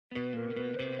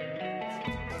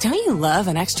Don't you love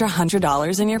an extra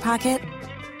 $100 in your pocket?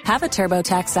 Have a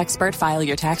TurboTax expert file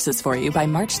your taxes for you by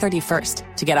March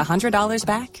 31st to get $100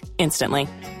 back instantly.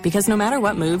 Because no matter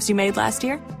what moves you made last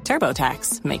year,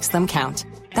 TurboTax makes them count.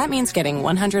 That means getting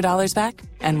 $100 back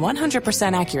and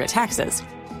 100% accurate taxes,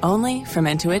 only from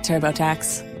Intuit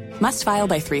TurboTax. Must file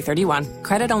by 3/31.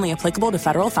 Credit only applicable to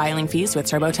federal filing fees with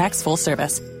TurboTax full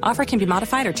service. Offer can be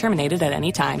modified or terminated at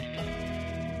any time.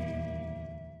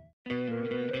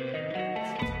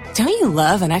 Don't you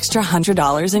love an extra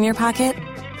 $100 in your pocket?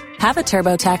 Have a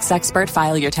TurboTax expert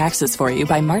file your taxes for you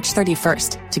by March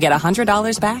 31st to get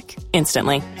 $100 back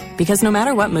instantly. Because no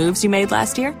matter what moves you made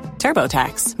last year,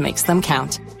 TurboTax makes them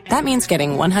count. That means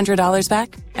getting $100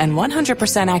 back and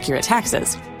 100% accurate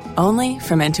taxes, only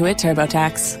from Intuit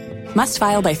TurboTax. Must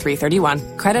file by 3/31.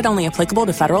 Credit only applicable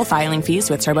to federal filing fees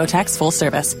with TurboTax full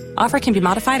service. Offer can be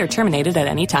modified or terminated at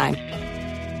any time.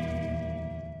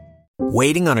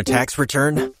 Waiting on a tax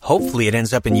return? Hopefully it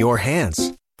ends up in your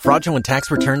hands. Fraudulent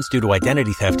tax returns due to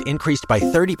identity theft increased by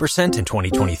 30% in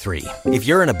 2023. If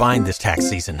you're in a bind this tax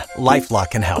season,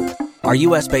 LifeLock can help. Our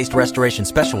U.S.-based restoration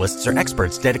specialists are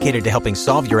experts dedicated to helping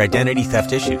solve your identity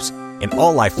theft issues. And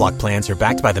all LifeLock plans are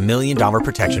backed by the $1 Million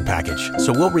Protection Package.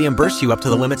 So we'll reimburse you up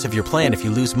to the limits of your plan if you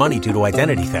lose money due to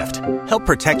identity theft. Help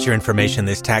protect your information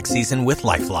this tax season with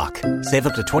LifeLock. Save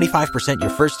up to 25% your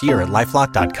first year at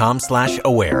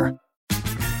LifeLock.com/aware.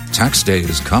 Tax day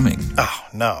is coming. Oh,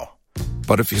 no.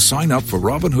 But if you sign up for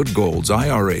Robinhood Gold's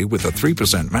IRA with a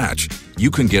 3% match, you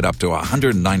can get up to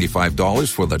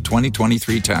 $195 for the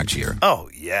 2023 tax year. Oh,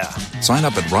 yeah. Sign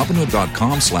up at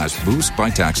Robinhood.com/boost by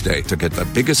tax day to get the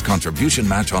biggest contribution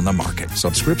match on the market.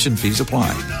 Subscription fees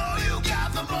apply.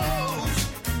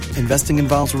 Investing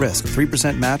involves risk.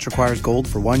 3% match requires gold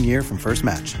for 1 year from first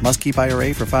match. Must keep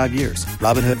IRA for 5 years.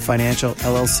 Robinhood Financial,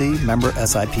 LLC, member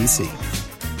SIPC.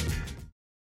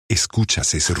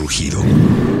 ¿Escuchas ese rugido?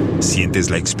 ¿Sientes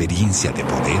la experiencia de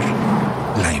poder?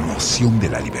 ¿La emoción de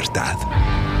la libertad?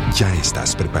 Ya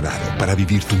estás preparado para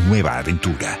vivir tu nueva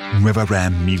aventura. Nueva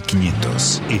Ram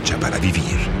 1500, hecha para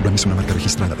vivir. Ram es una marca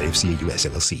registrada de FCA US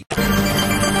LLC.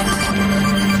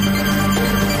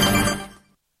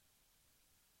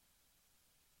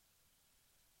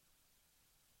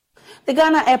 The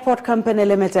Ghana Airport Company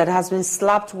Limited has been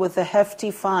slapped with a hefty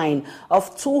fine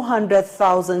of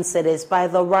 200,000 cedis by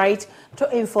the Right to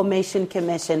Information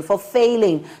Commission for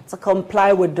failing to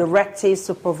comply with directives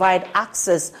to provide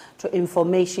access to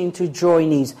information to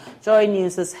JoyNews.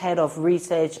 JoyNews' head of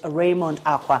research, Raymond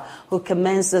Aqua, who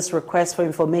commenced this request for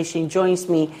information, joins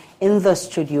me in the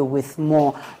studio with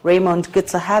more. Raymond, good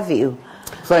to have you.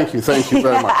 Thank you very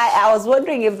much. I was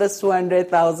wondering if this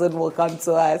 200,000 will come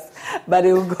to us, but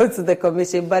it will go to the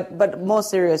commission. But more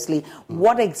seriously,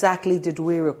 what exactly did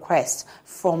we request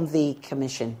from the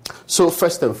commission? So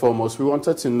first and foremost, we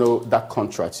wanted to know that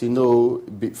contract. You know,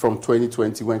 from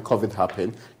 2020 when COVID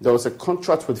happened, there was a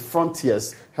contract with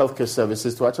Frontiers Healthcare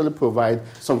Services to actually provide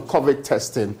some COVID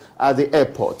testing at the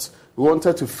airport. We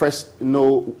wanted to first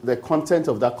know the content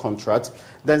of that contract.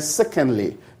 Then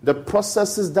secondly, the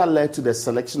processes that led to the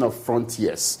selection of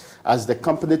Frontiers as the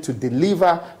company to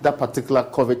deliver that particular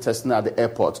COVID testing at the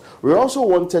airport. We also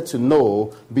wanted to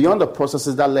know, beyond the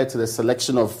processes that led to the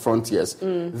selection of Frontiers,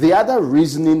 the other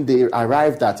reasoning they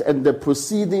arrived at and the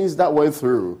proceedings that went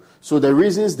through. So the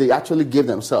reasons they actually gave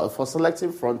themselves for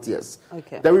selecting Frontiers.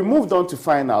 Okay. Then we moved on to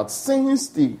find out, since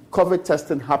the COVID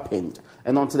testing happened,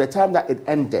 and until the time that it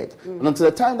ended, and until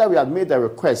the time that we had made the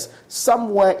request,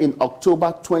 somewhere in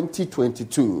October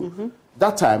 2022,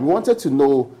 that time we wanted to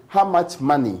know how much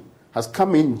money has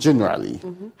come in generally,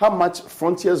 how much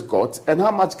Frontiers got, and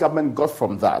how much government got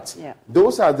from that. Yeah.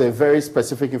 Those are the very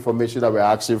specific information that we're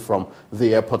asking from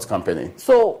the airport company.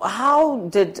 So how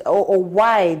did or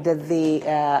why did the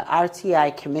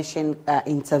RTI Commission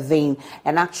intervene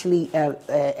and actually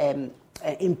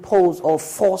impose or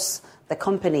force the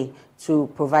company to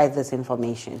provide this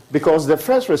information? Because the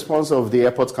first response of the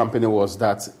airport company was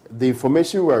that the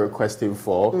information we were requesting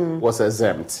for was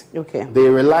exempt. Okay. They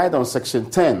relied on Section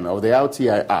 10 of the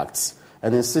RTI Act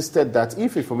and insisted that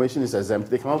if information is exempt,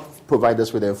 they cannot provide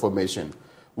us with the information.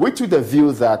 We took the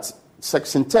view that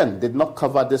Section 10 did not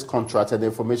cover this contract and the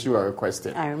information we were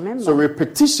requesting. I remember. So we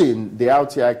petitioned the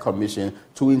RTI Commission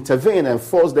to intervene and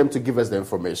force them to give us the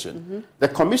information. The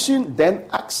Commission then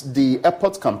asked the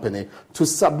airport company to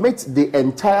submit the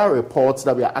entire report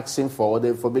that we are asking for, the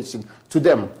information, to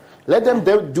them. Let them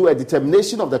do a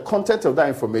determination of the content of that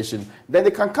information. Then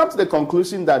they can come to the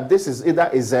conclusion that this is either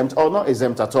exempt or not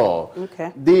exempt at all.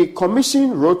 Okay. The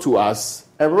Commission wrote to us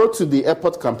and wrote to the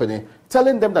airport company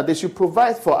telling them that they should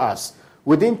provide for us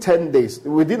within 10 days,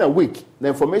 within a week, the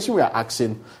information we are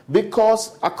asking,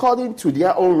 because according to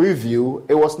their own review,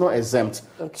 it was not exempt.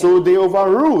 Okay. So they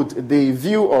overruled the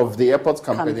view of the airport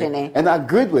company. And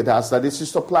agreed with us that they should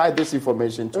supply this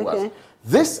information to us.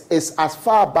 This is as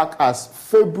far back as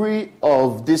February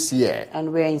of this year.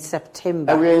 And we're in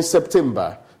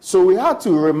September. So we had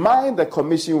to remind the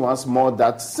commission once more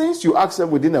that since you asked them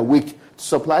within a week to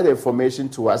supply the information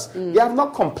to us, they have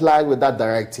not complied with that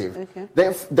directive. Okay.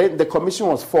 Then the commission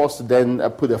was forced to then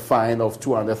put a fine of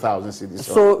 200,000 cedis.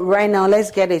 So right now, let's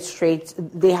get it straight.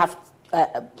 They have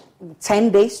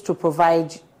 10 days to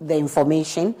provide the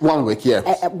information. 1 week,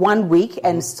 yes. 1 week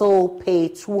and still pay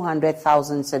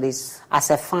 200,000 cedis as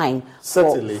a fine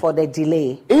for the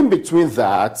delay. In between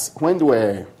that, when they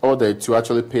were ordered to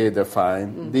actually pay the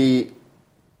fine, the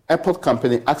airport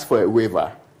company asked for a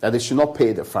waiver that they should not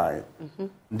pay the fine.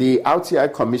 The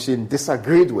RTI Commission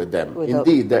disagreed with them.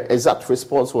 Indeed, the exact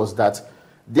response was that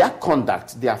their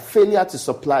conduct, their failure to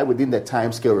supply within the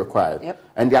time scale required,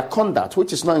 and their conduct,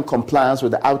 which is not in compliance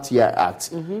with the RTI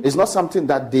Act, is not something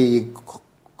that the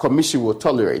commission will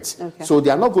tolerate. Okay. So they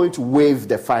are not going to waive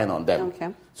the fine on them. Okay.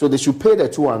 So they should pay the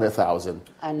 200,000.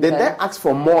 They then ask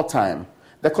for more time.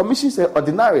 The commission said,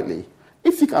 ordinarily,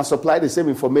 if you can supply the same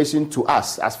information to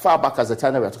us as far back as the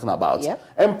time that we're talking about,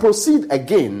 and proceed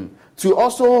again to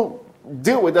also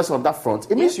deal with us on that front,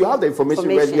 it means you have the information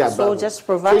readily available. So just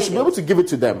provide So you should be able to give it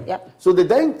to them. So they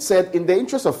then said, in the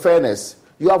interest of fairness,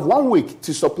 you have 1 week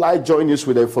to supply JoyNews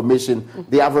with the information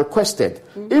they have requested,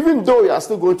 even though you are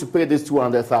still going to pay this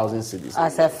 200,000 cedis.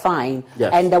 As a fine.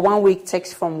 Yes. And the 1 week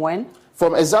takes from when?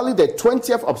 From exactly the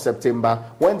 20th of September,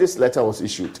 when this letter was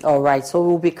issued. All right, so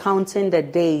we'll be counting the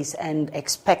days and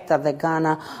expect that the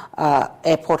Ghana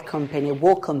Airport Company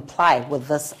will comply with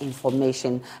this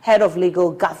information. Head of Legal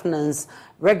Governance,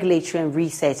 Regulatory and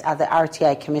Research at the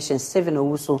RTI Commission, Stephen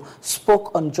Owusu,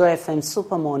 spoke on Joy FM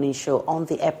Super Morning Show on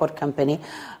the airport company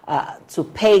to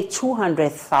pay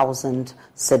 200,000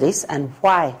 cedis and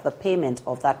why the payment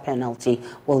of that penalty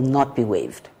will not be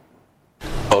waived.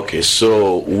 Okay,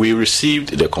 so we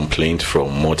received the complaint from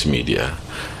Multimedia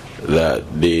that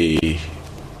they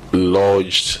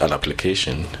lodged an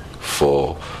application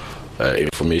for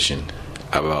information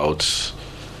about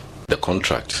the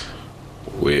contract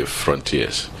with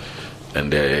Frontiers,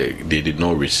 and they did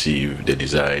not receive the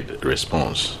desired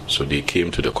response. So they came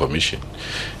to the commission.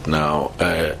 Now,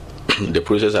 the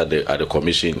process at the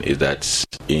commission is that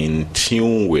in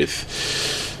tune with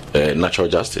natural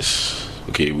justice.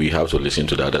 Okay, we have to listen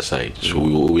to the other side. So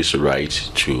we always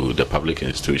write to the public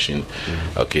institution,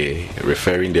 okay,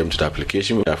 referring them to the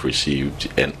application we have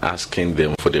received and asking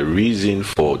them for the reason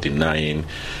for denying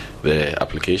the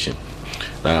application.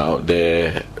 Now,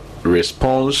 the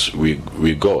response we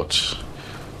got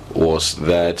was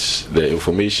that the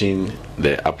information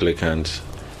the applicant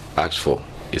asked for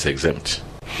is exempt.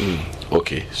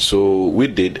 Okay, so we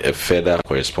did a further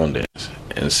correspondence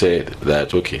and said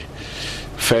that, okay,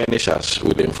 furnish us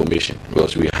with the information,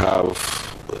 because we have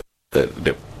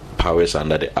the powers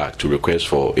under the Act to request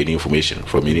for any information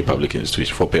from any public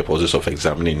institution for purposes of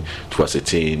examining to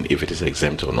ascertain if it is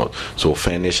exempt or not. So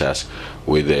furnish us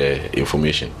with the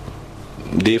information.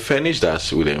 They furnished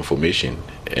us with the information,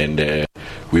 and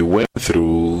we went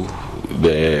through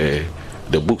the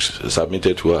books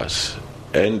submitted to us,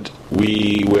 and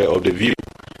we were of the view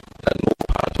that no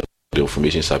part of the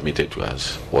information submitted to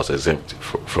us was exempt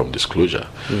from disclosure.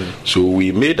 So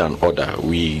we made an order,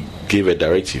 we gave a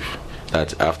directive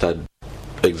that after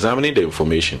examining the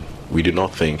information, we do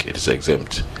not think it is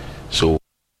exempt. So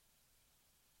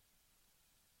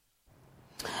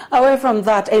away from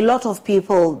that, a lot of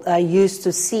people used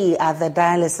to see at the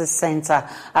dialysis center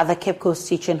at the Cape Coast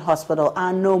Teaching Hospital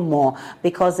are no more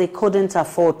because they couldn't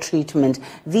afford treatment.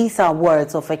 These are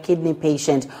words of a kidney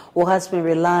patient who has been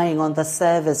relying on the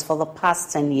service for the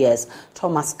past 10 years.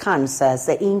 Thomas Khan says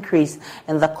the increase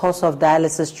in the cost of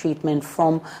dialysis treatment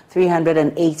from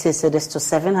 380 cedis to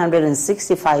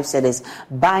 765 cedis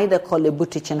by the Kolebu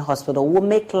Teaching Hospital will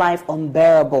make life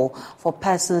unbearable for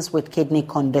persons with kidney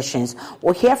conditions.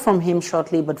 We'll hear from him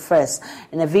shortly, but first,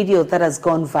 in a video that has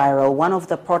gone viral, one of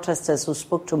the protesters who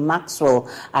spoke to Maxwell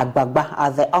Agbagba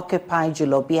at the Occupy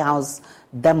Julobi House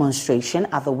demonstration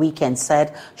at the weekend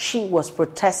said she was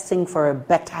protesting for a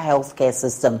better healthcare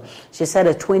system. She said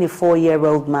a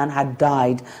 24-year-old man had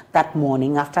died that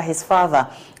morning after his father,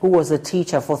 who was a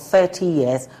teacher for 30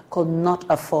 years, could not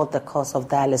afford the cost of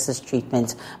dialysis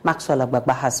treatment. Maxwell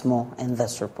Agbagba has more in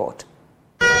this report.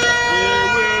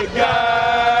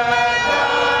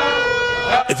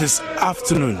 It is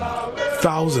afternoon.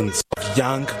 Thousands of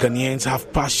young Ghanaians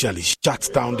have partially shut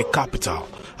down the capital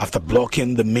after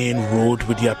blocking the main road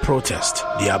with their protest.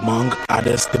 They, among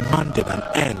others, demanded an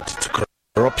end to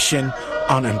corruption,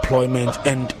 unemployment,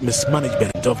 and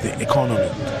mismanagement of the economy.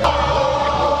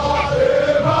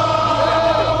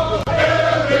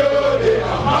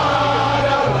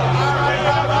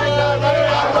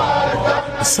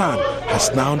 The sun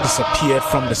has now disappeared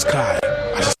from the sky.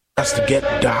 As it starts to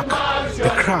get dark, the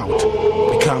crowd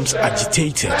becomes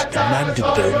agitated, demanding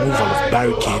the removal of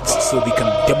barricades so they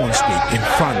can demonstrate in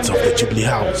front of the Jubilee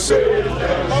House.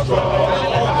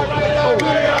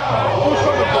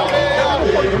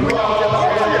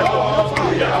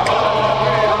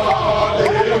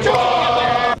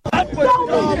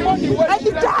 And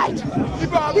he died.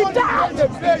 He died.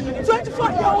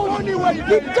 24-year-old.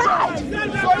 He died.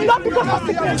 Not because of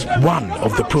sickness. One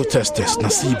of the protesters,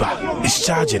 Nasiba, is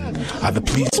charging at the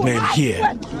policemen here.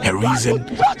 Her reason,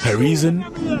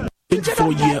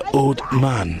 24-year-old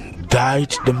man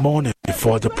died the morning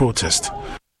before the protest.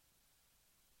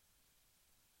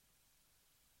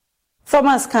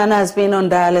 Thomas Khan has been on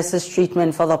dialysis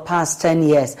treatment for the past 10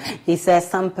 years. He says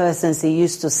some persons he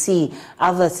used to see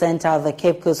at the center of the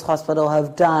Cape Coast Hospital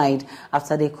have died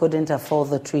after they couldn't afford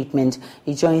the treatment.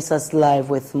 He joins us live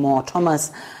with more.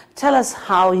 Thomas, tell us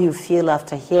how you feel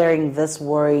after hearing this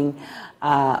worrying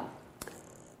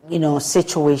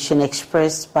situation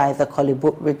expressed by the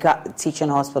Kolebu Teaching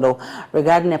Hospital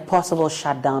regarding a possible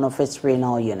shutdown of its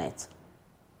renal unit.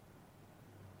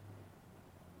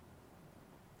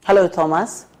 Hello,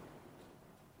 Thomas.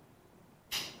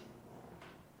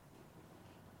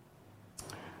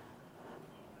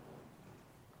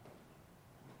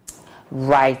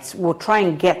 Right. We'll try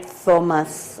and get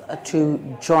Thomas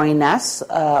to join us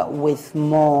with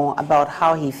more about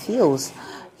how he feels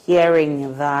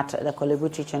hearing that the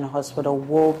Kolebu Teaching Hospital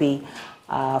will be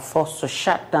forced to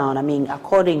shut down. I mean,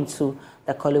 according to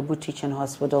the Kolebu Teaching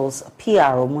Hospital's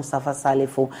PRO, Mustafa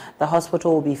Salifu, the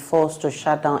hospital will be forced to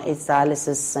shut down its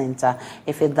dialysis center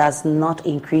if it does not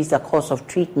increase the cost of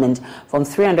treatment from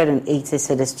 380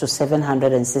 cedis to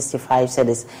 765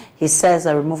 cedis. He says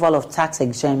the removal of tax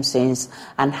exemptions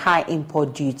and high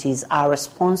import duties are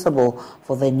responsible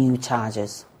for the new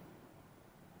charges.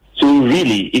 So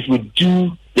really, if we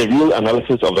do the real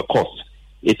analysis of the cost,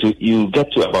 you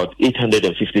get to about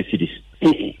 850 cedis.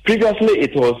 Previously,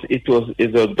 it was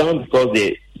down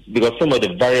because some of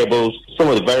the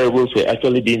variables were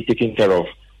actually being taken care of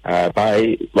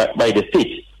by the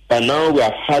state. But now we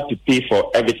have had to pay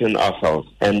for everything ourselves,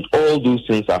 and all those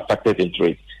things are factored into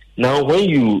it. Now, we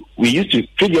used to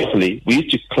clear these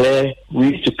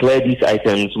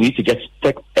items. We used to get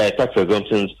tax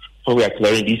exemptions when we are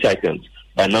clearing these items.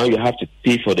 But now you have to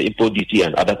pay for the import duty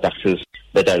and other taxes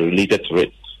that are related to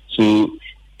it. So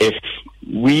if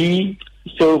we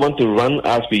still want to run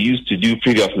as we used to do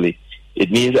previously,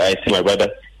 it means, I see my brother,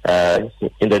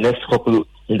 in the next couple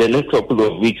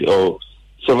of weeks or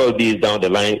several days down the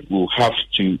line, we'll have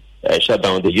to shut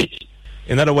down the unit.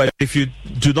 In other words, if you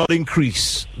do not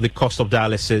increase the cost of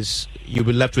dialysis, you'll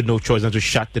be left with no choice than to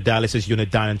shut the dialysis unit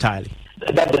down entirely.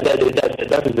 That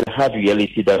is the hard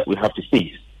reality that we have to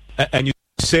face. And you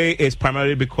say it's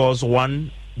primarily because,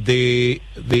 one, the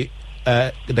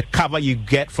cover you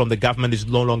get from the government is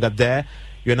no longer there.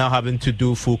 You're now having to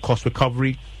do full cost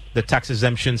recovery. The tax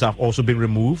exemptions have also been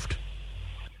removed.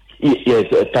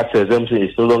 Yes, tax exemption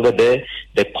is no longer there.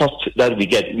 The cost that we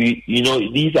get,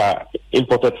 these are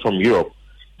imported from Europe.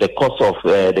 The cost of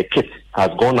the kit has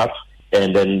gone up,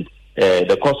 and then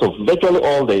the cost of virtually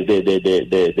all the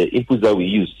inputs that we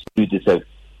use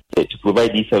to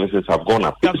provide these services have gone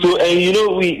up. So,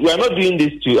 we are not doing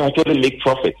this to actually make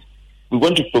profit. We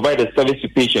want to provide a service to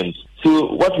patients.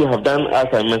 So what we have done, as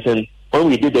I mentioned, when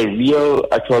we did a real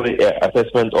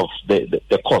assessment of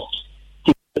the cost,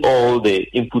 all the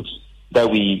inputs that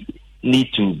we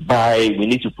need to buy, we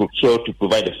need to procure to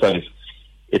provide the service,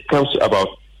 it comes to about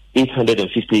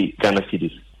 850 Ghana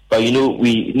cedis. But we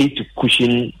need to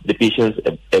cushion the patients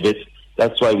a bit.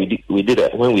 That's why when we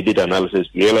did analysis,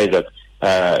 we realized that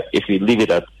if we leave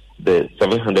it at the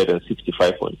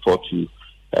 765.42,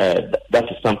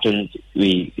 that is something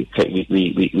we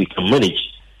can manage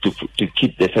to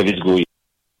keep the service going.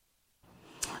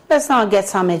 Let's now get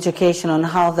some education on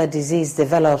how the disease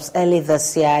develops. Early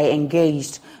this year, I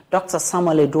engaged Dr.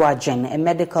 Samuel Eduajen, a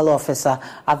medical officer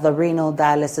at the renal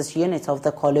dialysis unit of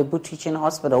the Kolebu Teaching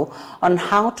Hospital, on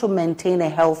how to maintain a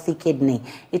healthy kidney.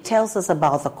 He tells us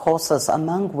about the causes,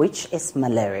 among which is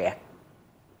malaria.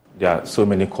 There are so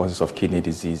many causes of kidney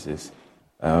diseases.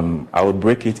 I would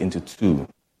break it into two.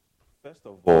 First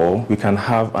of all, we can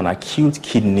have an acute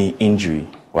kidney injury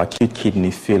or acute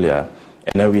kidney failure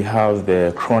And then we have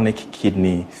the chronic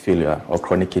kidney failure or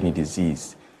chronic kidney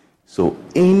disease. So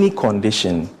any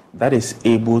condition that is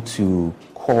able to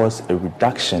cause a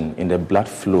reduction in the blood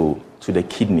flow to the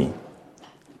kidney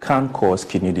can cause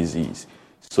kidney disease.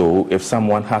 So if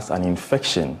someone has an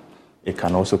infection, it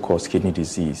can also cause kidney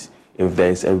disease. If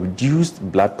there is a reduced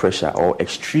blood pressure or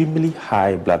extremely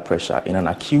high blood pressure in an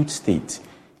acute state,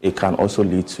 it can also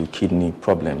lead to kidney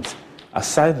problems.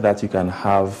 Aside that, you can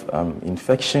have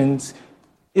infections.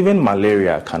 Even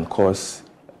malaria can cause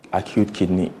acute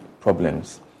kidney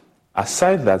problems.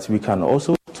 Aside that, we can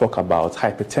also talk about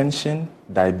hypertension,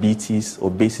 diabetes,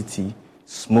 obesity,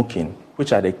 smoking,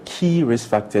 which are the key risk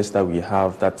factors that we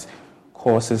have that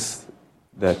causes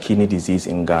the kidney disease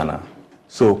in Ghana.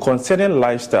 So concerning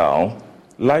lifestyle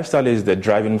is the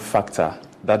driving factor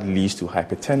that leads to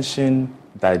hypertension,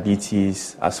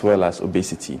 diabetes, as well as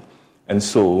obesity. And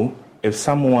so if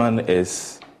someone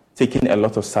is taking a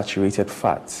lot of saturated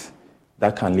fat,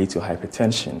 that can lead to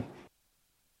hypertension.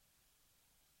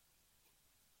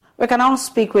 We can now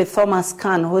speak with Thomas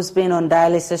Khan, who's been on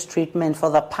dialysis treatment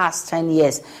for the past 10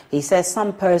 years. He says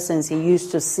some persons he used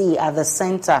to see at the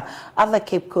center at the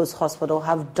Cape Coast Hospital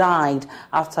have died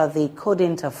after they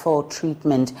couldn't afford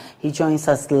treatment. He joins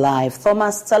us live.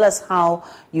 Thomas, tell us how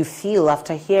you feel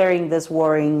after hearing this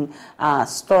worrying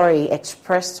story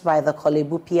expressed by the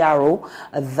Kolebu PRO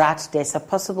that there's a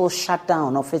possible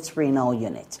shutdown of its renal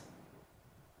unit.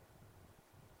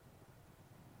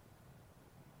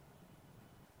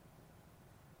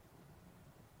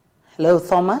 Hello,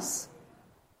 Thomas.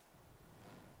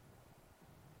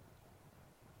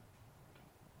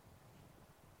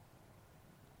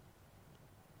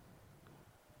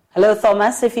 Hello,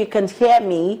 Thomas, if you can hear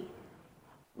me.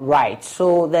 Right,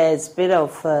 so there's a bit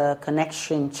of a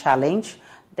connection challenge.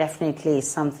 Definitely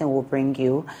something we'll bring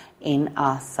you in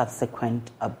our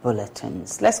subsequent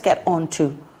bulletins. Let's get on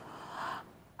to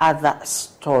other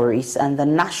stories, and the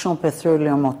National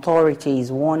Petroleum Authority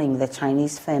is warning the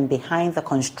Chinese firm behind the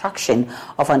construction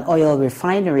of an oil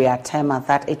refinery at Tema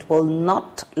that it will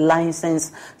not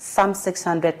license some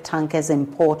 600 tankers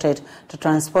imported to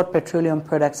transport petroleum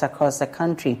products across the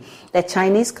country. The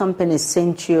Chinese company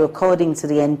Century, according to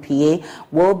the NPA,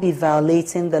 will be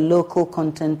violating the local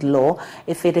content law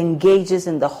if it engages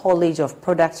in the haulage of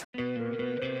products.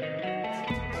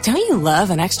 Don't you love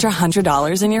an extra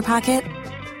 $100 in your pocket?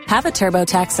 Have a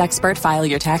TurboTax expert file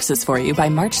your taxes for you by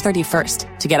March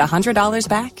 31st to get $100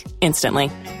 back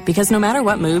instantly. Because no matter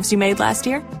what moves you made last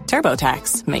year,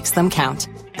 TurboTax makes them count.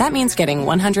 That means getting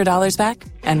 $100 back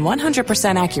and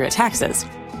 100% accurate taxes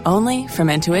only from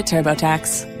Intuit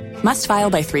TurboTax. Must file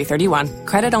by 3/31.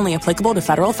 Credit only applicable to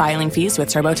federal filing fees with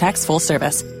TurboTax full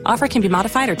service. Offer can be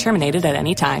modified or terminated at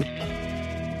any time.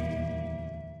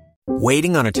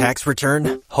 Waiting on a tax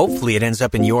return? Hopefully it ends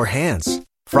up in your hands.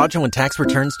 Fraudulent tax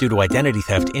returns due to identity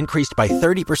theft increased by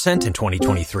 30% in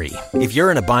 2023. If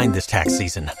you're in a bind this tax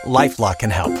season, LifeLock can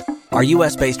help. Our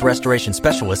U.S.-based restoration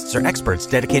specialists are experts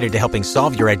dedicated to helping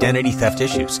solve your identity theft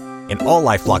issues. And all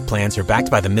LifeLock plans are backed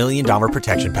by the $1 Million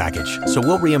Protection Package. So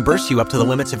we'll reimburse you up to the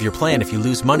limits of your plan if you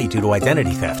lose money due to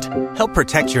identity theft. Help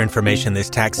protect your information this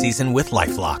tax season with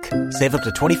LifeLock. Save up to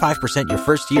 25% your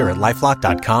first year at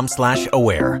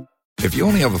LifeLock.com/aware. If you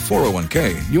only have a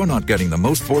 401k, you're not getting the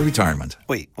most for retirement.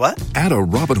 Wait, what? Add a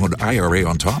Robinhood IRA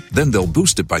on top, then they'll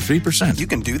boost it by 3%. You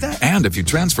can do that? And if you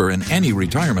transfer in any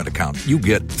retirement account, you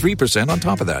get 3% on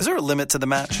top of that. Is there a limit to the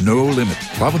match? No limit.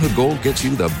 Robinhood Gold gets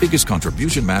you the biggest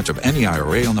contribution match of any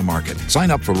IRA on the market. Sign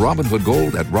up for Robinhood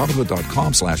Gold at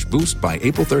Robinhood.com/boost by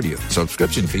April 30th.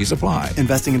 Subscription fees apply.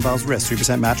 Investing involves risk.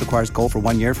 3% match requires gold for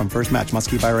 1 year from first match. Must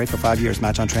keep IRA for 5 years.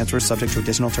 Match on transfers subject to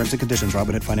additional terms and conditions.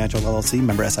 Robinhood Financial LLC,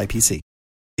 member SIPC.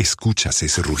 ¿Escuchas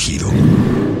ese rugido?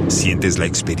 ¿Sientes la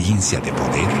experiencia de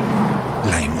poder?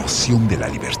 ¿La emoción de la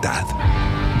libertad?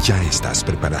 Ya estás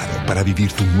preparado para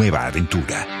vivir tu nueva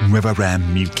aventura. Nueva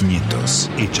Ram 1500,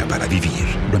 hecha para vivir.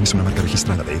 Ram es una marca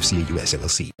registrada de FCA US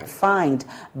LLC. Fined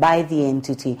by the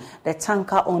entity. The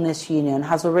Tanker Owners Union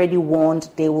has already warned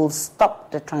they will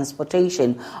stop the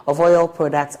transportation of oil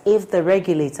products if the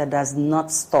regulator does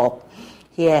not stop.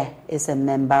 Here is a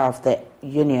member of the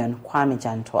union, Kwame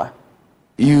Jantua.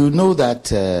 You know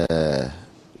that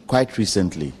quite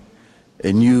recently,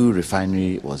 a new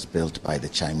refinery was built by the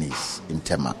Chinese in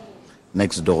Tema,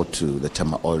 next door to the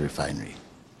Tema oil refinery.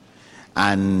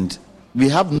 And we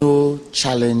have no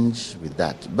challenge with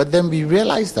that. But then we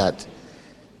realized that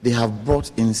they have brought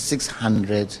in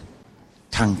 600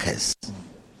 tankers.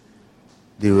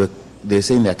 They're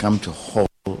saying they're come to haul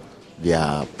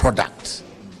their product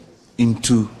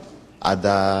into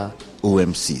other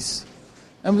OMCs.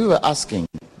 And we were asking,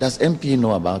 does MPA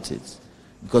know about it?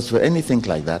 because for anything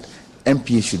like that,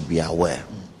 MPA should be aware.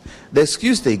 The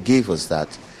excuse they gave was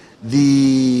that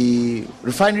the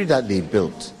refinery that they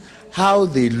built, how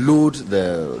they load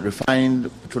the refined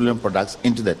petroleum products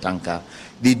into the tanker,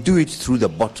 they do it through the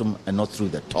bottom and not through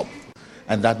the top.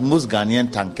 And that most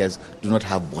Ghanaian tankers do not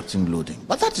have bottom loading.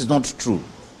 But that is not true.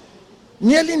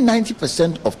 Nearly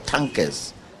 90% of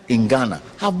tankers in Ghana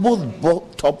have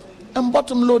both top and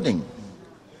bottom loading.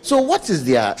 So what is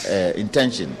their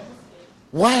intention?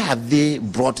 Why have they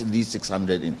brought these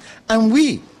 600 in? And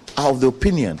we are of the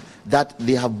opinion that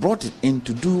they have brought it in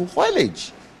to do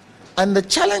haulage. And the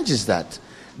challenge is that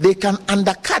they can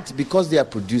undercut because they are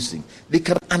producing. They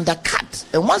can undercut.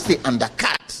 And once they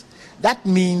undercut, that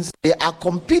means they are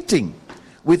competing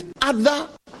with other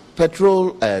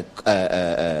petrol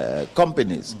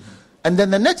companies. And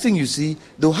then the next thing you see,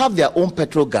 they'll have their own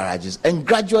petrol garages, and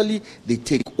gradually they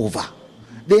take over.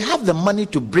 They have the money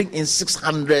to bring in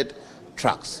 600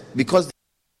 trucks because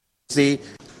they say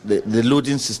the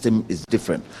loading system is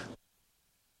different.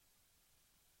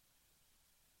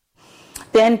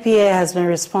 The NPA has been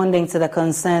responding to the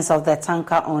concerns of the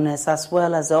tanker owners as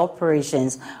well as the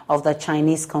operations of the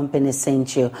Chinese company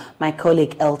Sentio. My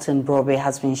colleague Elton Brobe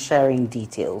has been sharing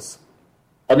details.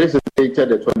 This is dated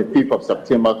the 25th of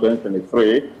September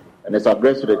 2023 and is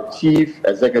addressed to the Chief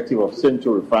Executive of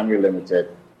Sentio Refinery Limited.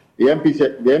 The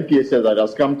NPA says that it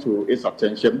has come to its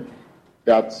attention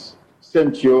that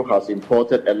Sentio has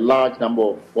imported a large number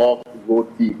of bulk road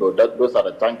vehicles, those are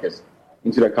the tankers,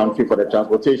 into the country for the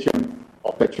transportation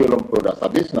of petroleum products.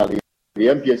 Additionally, the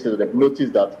NPA says that they've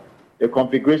noticed that the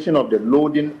configuration of the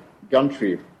loading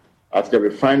gantry at the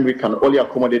refinery can only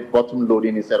accommodate bottom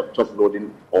loading instead of top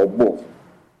loading or both.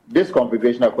 This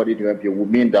configuration, according to NPA,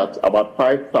 would mean that about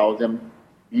 5,000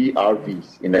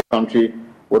 BRVs in the country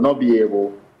will not be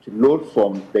able to load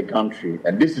from the gantry.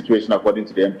 And this situation, according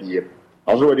to the NPA,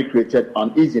 has already created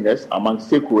uneasiness among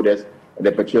stakeholders in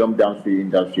the petroleum downstream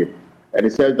industry. And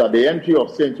it says that the entry of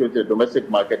Sentio into the domestic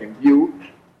market in view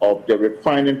of the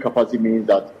refining capacity means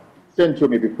that Sentio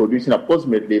may be producing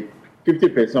approximately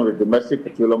 50% of the domestic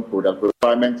petroleum product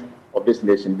requirement of this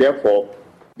nation. Therefore,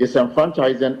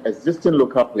 disenfranchising existing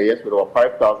local players with over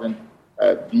 5,000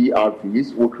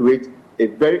 BRVs will create a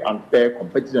very unfair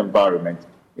competitive environment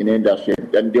in the industry.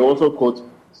 And they also quote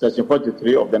Section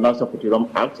 43 of the National Petroleum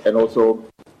Act and also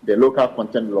the local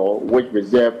content law, which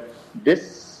reserve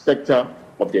this sector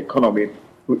of the economy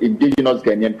to indigenous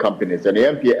Ghanaian companies. And the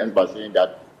NPA ends by saying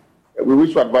that we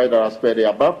wish to advise that as per the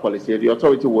above policy, the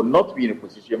authority will not be in a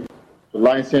position to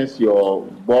license your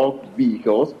bulk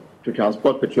vehicles to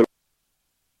transport petroleum.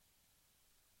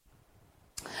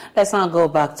 Let's now go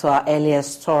back to our earlier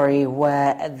story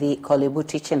where the Kolebu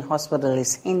Teaching Hospital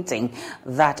is hinting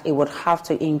that it would have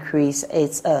to increase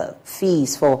its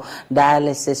fees for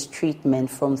dialysis treatment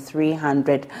from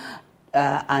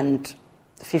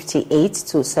 358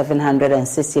 to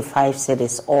 765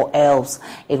 cedis, or else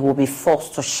it will be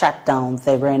forced to shut down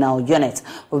the renal unit.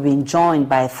 We've been joined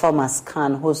by Thomas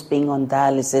Khan, who's been on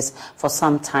dialysis for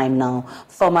some time now.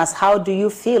 Thomas, how do you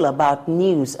feel about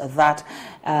news that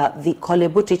the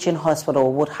Kolebu Teaching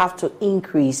Hospital would have to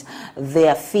increase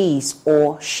their fees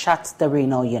or shut the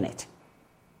renal unit?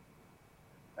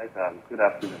 Good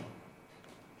afternoon.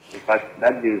 In fact,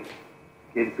 that news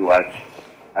came to us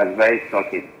as very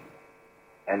shocking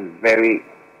and very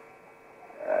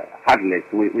heartless.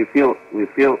 We feel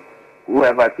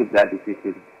whoever took that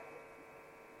decision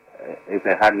is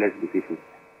a heartless decision,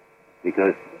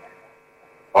 because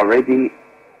already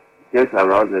just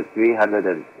around the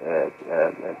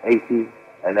 380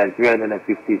 and then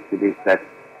 350 cities that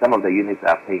some of the units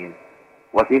are paying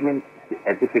was even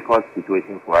a difficult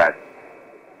situation for us.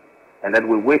 And then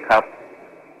we wake up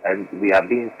and we are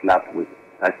being slapped with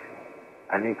such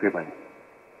an increment.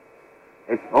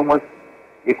 It's almost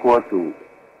equal to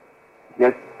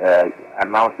just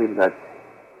announcing that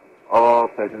all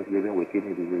persons living with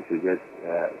kidney disease should just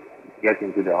get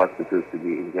into the hospitals to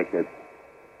be injected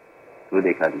so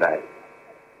they can die.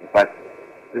 In fact,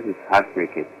 this is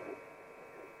heartbreaking.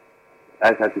 I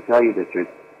have to tell you the truth.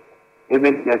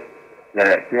 Even just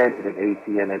the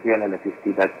 380 and the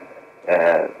 350 that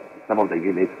some of the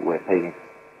units were paying,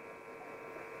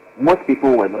 most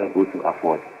people were not able to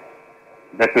afford.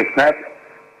 The prescribed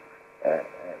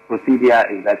procedure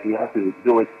is that you have to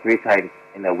do it 3 times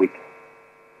in a week.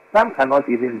 Some cannot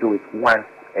even do it once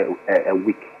a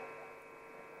week.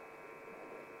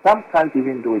 Some can't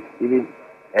even do it even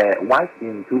once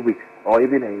in 2 weeks or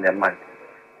even in a month.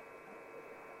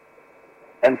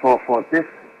 And for this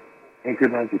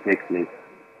increment to take place,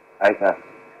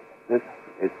 this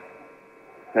is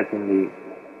certainly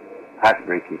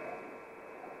heartbreaking.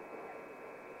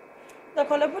 The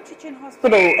Kolebo Teaching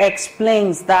Hospital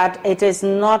explains that it is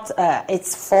not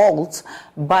its fault,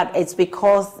 but it's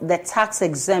because the tax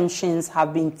exemptions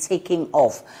have been taken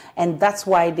off, and that's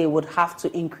why they would have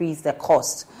to increase the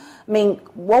cost. I mean,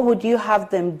 what would you have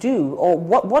them do, or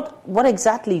what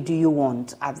exactly do you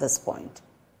want at this point?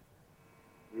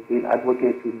 We've been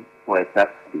advocating for a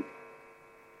tax fee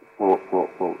for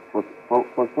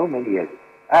so many years.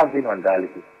 I have been on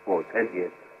dialysis for 10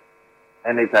 years,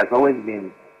 and it has always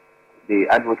been the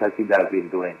advocacy that I've been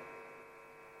doing.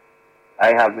 I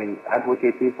have been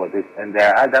advocating for this, and there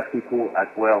are other people as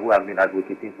well who have been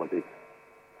advocating for this.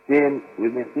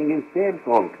 We've been singing same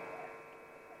song.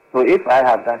 So if I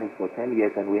have done it for 10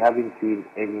 years and we haven't seen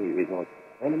any results,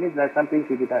 then it means that something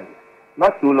should be done.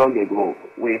 Not too long ago,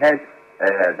 we heard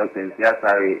Dr.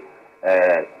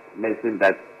 Nsiasari mention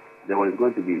that there was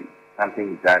going to be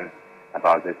something done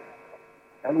about this.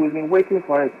 And we've been waiting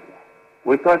for it.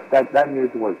 We thought that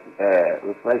news was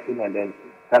refreshing and then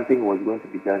something was going to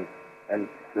be done. And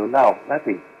so now,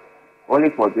 nothing.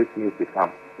 Only for this news to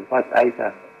come. In fact,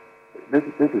 Aisha, this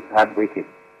is heartbreaking.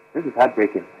 This is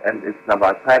heartbreaking. And it's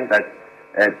about time that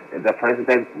the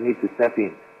president needs to step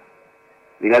in.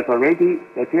 Because already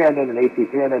the 380,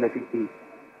 350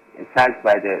 charged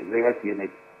by the various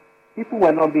units, people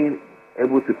were not being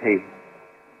able to pay.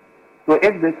 So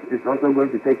if this is also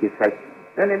going to take effect,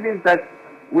 then it means that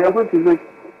we are going to lose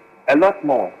a lot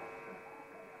more.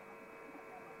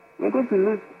 We're going to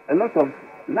lose a lot of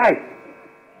life.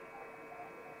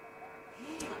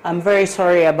 I'm very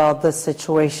sorry about this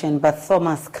situation, but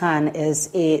Thomas Khan is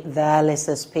a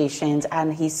dialysis patient,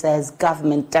 and he says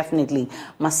government definitely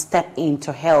must step in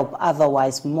to help.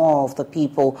 Otherwise, more of the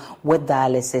people with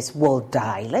dialysis will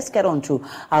die. Let's get on to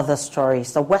other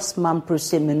stories. The West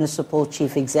Mamprusi Municipal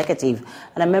Chief Executive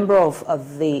and a member of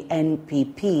the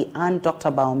NPP and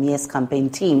Dr. Baumier's campaign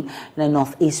team in the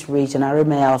Northeast region,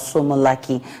 Arimea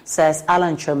Osomolaki, says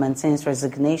Alan Chermantin's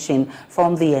resignation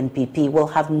from the NPP will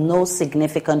have no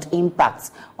significant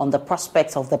impacts on the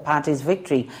prospects of the party's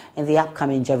victory in the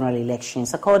upcoming general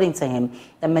elections. According to him,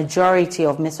 the majority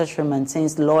of Mr.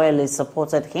 Chermantin's loyalists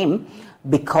supported him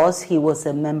because he was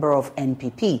a member of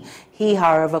NPP. He,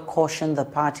 however, cautioned the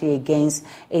party against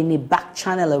any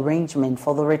back-channel arrangement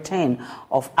for the return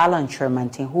of Alan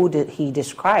Chermantin, who he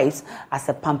describes as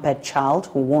a pampered child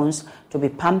who wants to be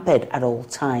pampered at all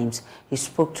times. He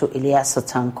spoke to Elias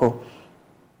Sotanko.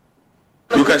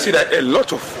 You can see that a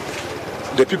lot of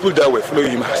the people that were following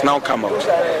him has now come out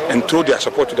and told their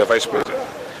support to the vice president.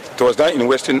 It was done in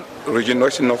Western region,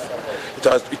 Western North.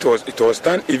 It was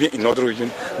done even in Northern region.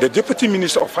 The Deputy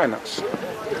Minister of Finance,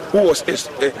 who was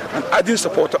an ardent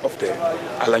supporter of the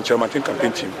Alan Chermantin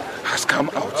campaign team, has come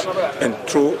out and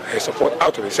throw her support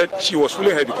out of it. Said she was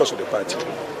following her because of the party.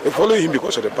 They follow him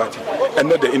because of the party and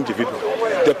not the individual.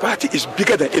 The party is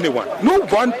bigger than anyone. No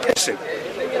one person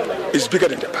is bigger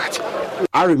than the party.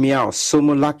 Arimea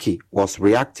Osomolaki was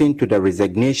reacting to the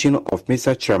resignation of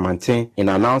Mr. Chermantin in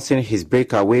announcing his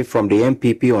breakaway from the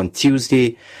NPP on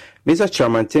Tuesday. Mr.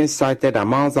 Chermantin cited,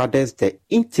 amongst others, the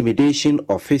intimidation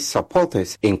of his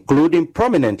supporters, including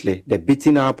prominently the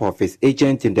beating up of his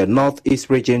agent in the Northeast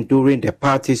region during the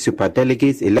party's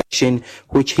superdelegates election,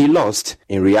 which he lost.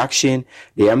 In reaction,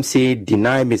 the MCA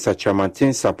denied Mr.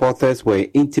 Chermantin's supporters were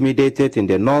intimidated in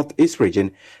the Northeast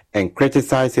region and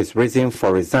criticized his reason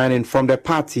for resigning from the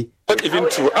party. Not even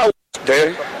throughout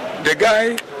there, the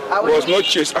guy was not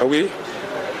chased away,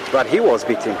 but he was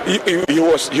beaten.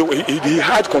 He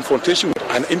had confrontation with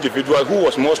an individual who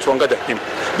was more stronger than him.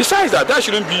 Besides that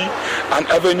shouldn't be an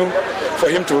avenue for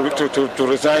him to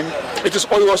resign. It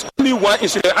was only one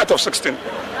incident out of 16.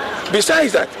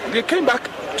 Besides that, they came back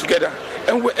together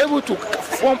and were able to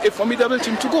form a formidable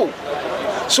team to go.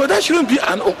 So that shouldn't be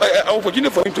an opportunity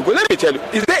for him to go. Let me tell you,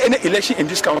 is there any election in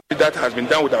this country that has been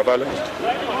done without violence?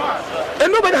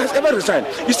 And nobody has ever resigned.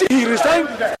 You see, he resigned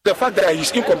the fact that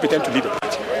he's incompetent to lead the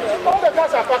party.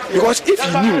 Because if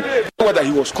he knew whether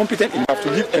he was competent enough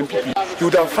to lead NPP, he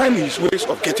would have found his ways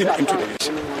of getting into the race.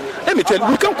 Let me tell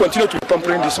you, we can't continue to be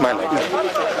pampering this man like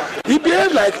that. He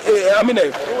behaved like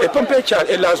a pampered child,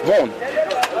 a last born,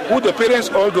 who the parents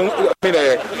all don't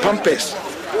pampers.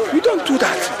 We don't do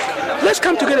that. Let's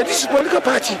come together. This is a political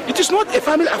party. It is not a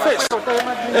family affair.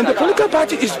 And the political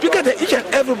party is bigger than each and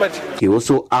everybody. He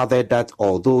also added that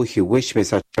although he wished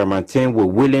Mr. Chermantin would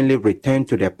willingly return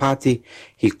to the party,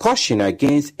 he cautioned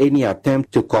against any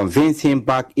attempt to convince him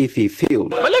back if he failed.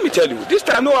 But let me tell you, this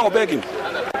time no one will beg him.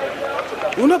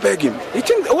 We will not beg him. We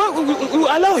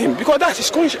will allow him because that's his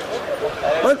conscience.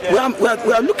 But we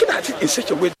are looking at it in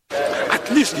such a way that at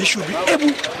least he should be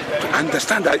able to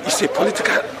understand that it's a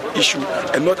political issue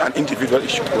and not an individual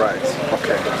issue. Right.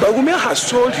 Okay. But Wumia has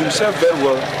sold himself very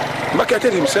well,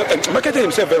 marketed himself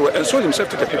very well, and sold himself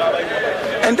to the people.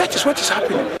 And that is what is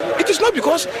happening. It is not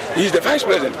because he is the vice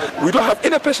president. We don't have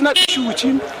any personal issue with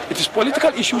him. It is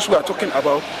political issues we are talking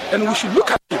about, and we should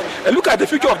look at it and look at the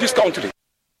future of this country.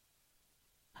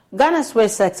 Ghana's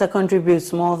waste sector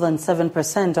contributes more than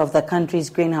 7% of the country's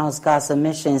greenhouse gas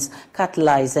emissions,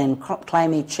 catalyzing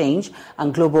climate change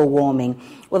and global warming,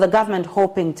 with the government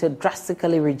hoping to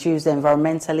drastically reduce the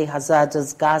environmentally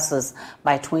hazardous gases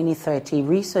by 2030.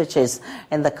 Researchers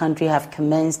in the country have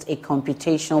commenced a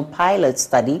computational pilot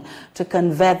study to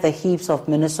convert the heaps of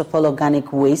municipal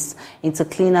organic waste into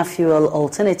cleaner fuel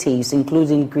alternatives,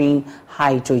 including green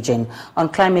hydrogen. On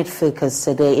Climate Focus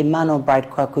today, Emmanuel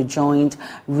Bright-Kwaku joined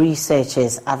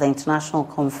researchers at the International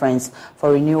Conference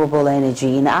for Renewable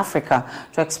Energy in Africa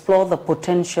to explore the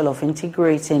potential of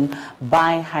integrating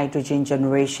bi-hydrogen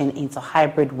generation into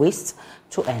hybrid waste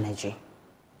to energy.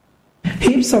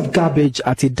 Heaps of garbage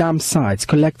at a dam site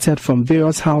collected from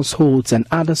various households and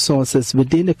other sources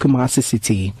within the Kumasi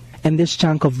city. And this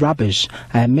chunk of rubbish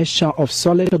are a mixture of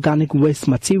solid organic waste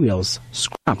materials,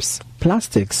 scraps,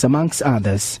 plastics, amongst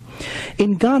others.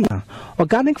 In Ghana,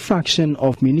 organic fraction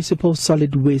of municipal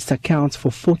solid waste accounts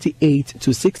for 48 to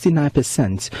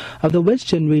 69% of the waste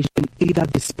generation, either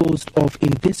disposed of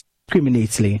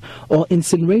indiscriminately or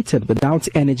incinerated without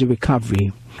energy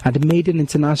recovery. At the Maiden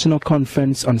International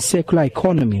Conference on Circular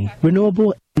Economy,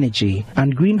 Renewable Energy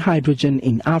and Green Hydrogen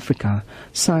in Africa,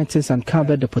 scientists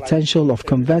uncovered the potential of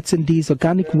converting these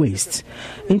organic wastes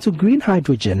into green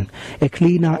hydrogen, a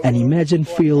cleaner and emerging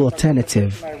fuel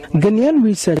alternative. Ghanaian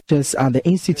researchers at the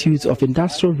Institute of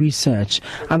Industrial Research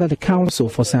under the Council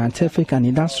for Scientific and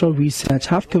Industrial Research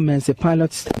have commenced a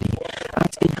pilot study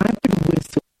at a hybrid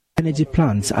waste energy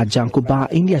plants at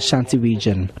Jankuba in the Ashanti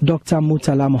region. Dr.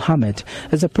 Mutala Mohammed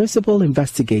is a principal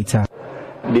investigator.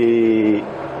 The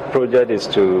project is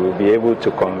to be able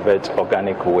to convert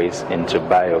organic waste into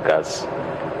biogas,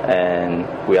 and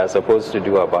we are supposed to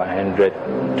do about 100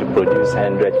 to produce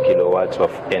 100 kilowatts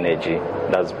of energy.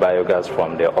 That's biogas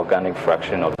from the organic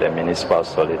fraction of the municipal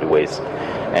solid waste.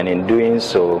 And in doing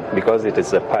so, because it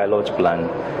is a pilot plan,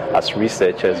 as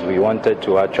researchers, we wanted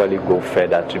to actually go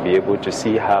further to be able to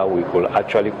see how we could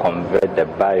actually convert the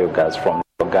biogas from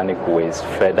organic waste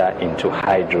further into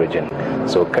hydrogen.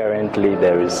 So currently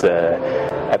there is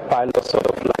a pilot sort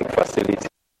of like facility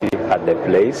at the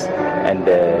place, and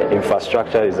the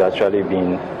infrastructure is actually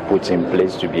being put in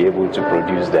place to be able to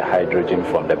produce the hydrogen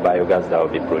from the biogas that will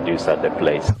be produced at the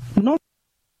place.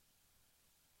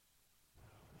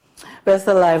 We're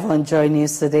still live on Joy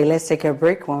News Today. Let's take a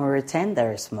break. When we return,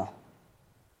 there is more.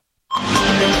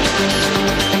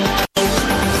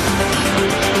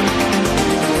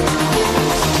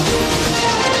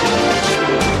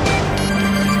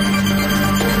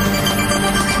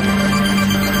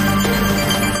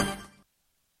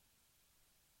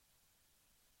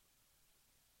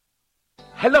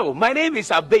 Hello, my name is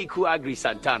Abeku Agri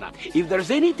Santana. If there's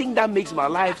anything that makes my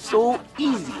life so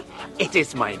easy, it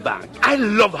is my bank. I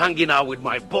love hanging out with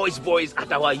my boys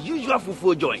at our usual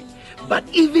fufu joint. But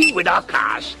even without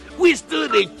cash, we still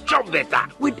chop better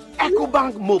with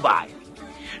EcoBank Mobile.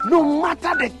 No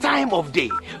matter the time of day,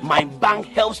 my bank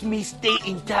helps me stay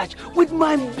in touch with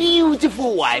my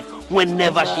beautiful wife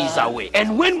whenever she's away.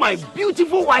 And when my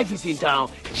beautiful wife is in town,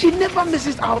 she never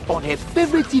misses out on her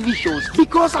favorite TV shows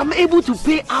because I'm able to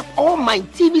pay up all my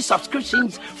TV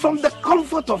subscriptions from the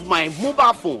comfort of my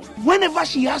mobile phone. Whenever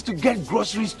she has to get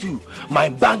groceries too, my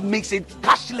bank makes it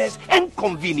cashless and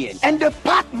convenient. And the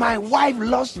part my wife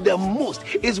loves the most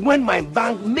is when my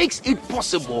bank makes it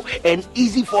possible and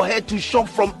easy for her to shop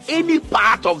from any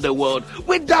part of the world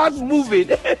without moving.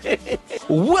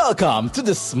 Welcome to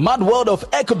the smart world of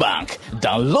EcoBank.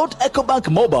 Download EcoBank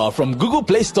Mobile from Google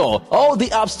Play Store or the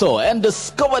App Store and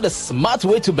discover the smart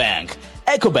way to bank.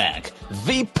 EcoBank,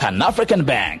 the Pan-African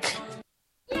Bank.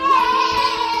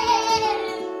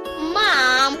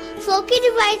 Mom, so Kiddy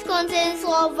Rice contains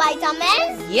 12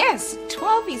 vitamins? Yes,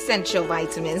 12 essential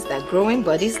vitamins that growing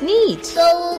bodies need.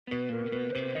 So,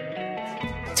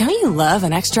 don't you love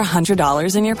an extra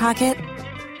 $100 in your pocket?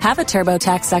 Have a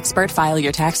TurboTax expert file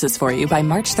your taxes for you by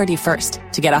March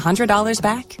 31st to get $100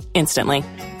 back instantly.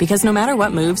 Because no matter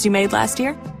what moves you made last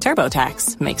year,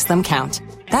 TurboTax makes them count.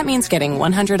 That means getting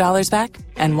 $100 back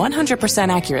and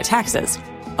 100% accurate taxes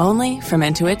only from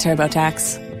Intuit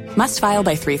TurboTax. Must file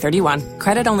by 3/31.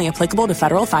 Credit only applicable to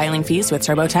federal filing fees with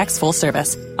TurboTax full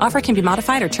service. Offer can be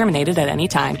modified or terminated at any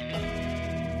time.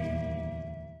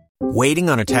 Waiting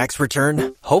on a tax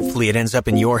return? Hopefully it ends up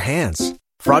in your hands.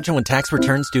 Fraudulent tax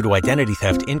returns due to identity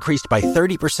theft increased by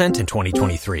 30% in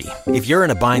 2023. If you're in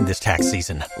a bind this tax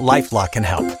season, LifeLock can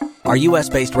help. Our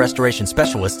U.S.-based restoration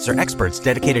specialists are experts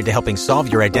dedicated to helping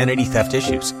solve your identity theft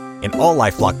issues. And all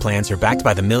LifeLock plans are backed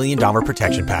by the $1 Million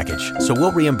Protection Package. So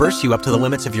we'll reimburse you up to the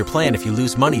limits of your plan if you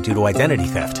lose money due to identity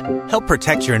theft. Help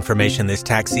protect your information this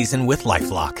tax season with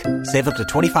LifeLock. Save up to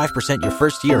 25% your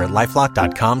first year at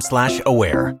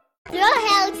LifeLock.com/aware. You're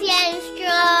healthy and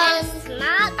strong. And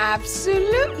smart.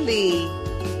 Absolutely.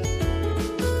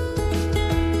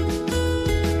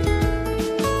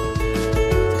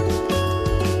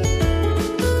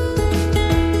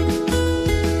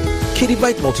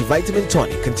 Kidivite Multivitamin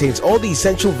Tonic contains all the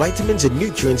essential vitamins and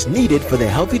nutrients needed for the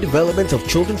healthy development of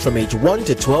children from age 1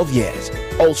 to 12 years.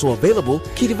 Also available,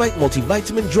 Kidivite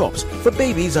Multivitamin Drops for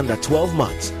babies under 12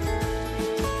 months.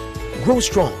 Grow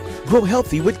strong, grow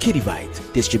healthy with Kidivite.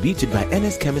 Distributed by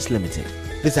NS Chemist Limited.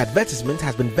 This advertisement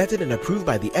has been vetted and approved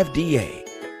by the FDA.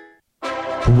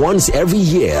 Once every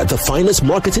year, the finest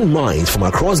marketing minds from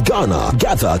across Ghana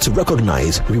gather to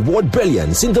recognize, reward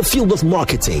brilliance in the field of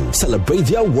marketing, celebrate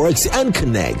their works, and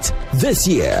connect. This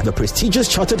year, the prestigious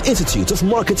Chartered Institute of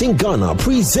Marketing Ghana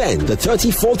present the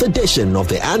 34th edition of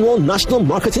the annual National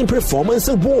Marketing Performance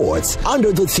Awards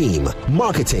under the theme,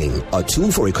 Marketing, a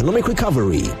Tool for Economic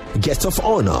Recovery. Guest of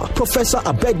honor, Professor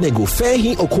Abednego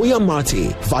Fehi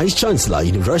Okoyamati, Vice Chancellor,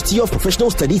 University of Professional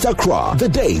Studies Accra. The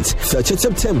date, 30th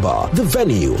September. The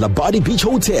venue, Labadi Beach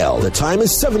Hotel. The time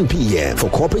is 7 p.m. For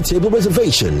corporate table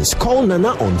reservations, call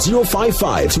Nana on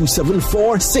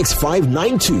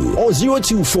 055-274-6592 or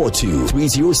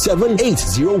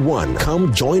 0242-307-801.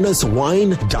 Come join us,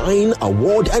 wine, dine,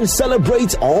 award, and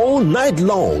celebrate all night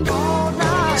long.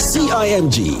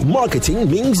 CIMG, marketing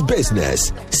means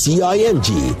business.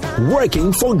 CIMG,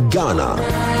 working for Ghana.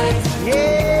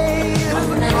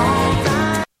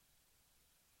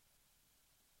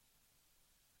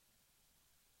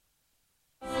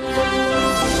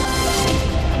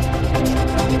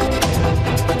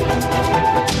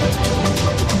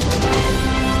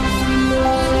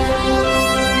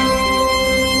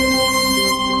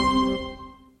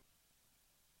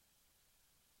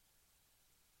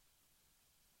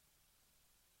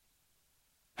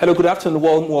 Hello, good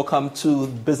afternoon. Welcome to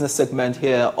the business segment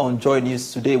here on Joy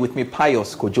News Today with me,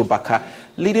 Pius Kojobaka.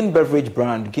 Leading beverage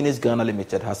brand Guinness Ghana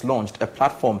Limited has launched a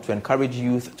platform to encourage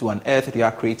youth to unearth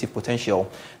their creative potential.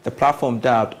 The platform,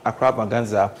 dubbed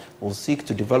Akravaganza, will seek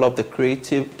to develop the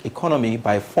creative economy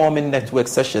by forming network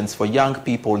sessions for young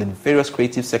people in various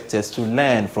creative sectors to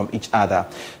learn from each other.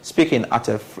 Speaking at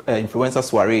an influencer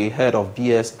soiree, head of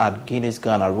BS at Guinness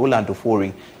Ghana, Roland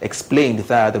Ofori, explained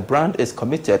that the brand is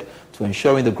committed to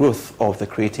ensuring the growth of the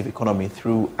creative economy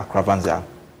through Akravanza.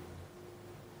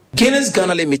 Guinness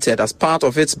Ghana Limited, as part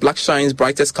of its Black Shines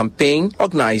Brightest campaign,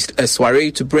 organized a soiree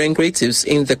to bring creatives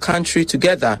in the country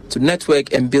together to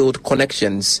network and build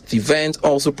connections. The event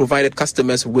also provided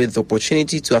customers with the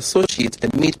opportunity to associate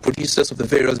and meet producers of the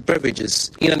various beverages.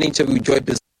 In an interview with Joy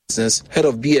Business, head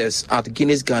of BS at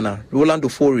Guinness Ghana, Roland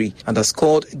Ofori,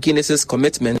 underscored Guinness's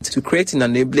commitment to creating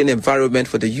an enabling environment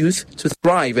for the youth to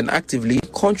thrive and actively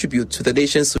contribute to the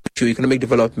nation's socio-economic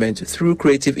development through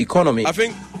creative economy. I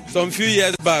think some few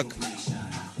years back,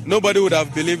 nobody would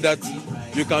have believed that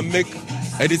you can make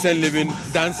a decent living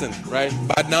dancing, right?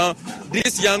 But now,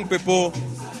 these young people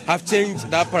have changed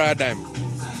that paradigm.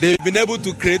 They've been able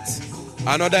to create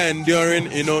another enduring,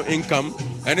 income,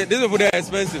 and these people, they're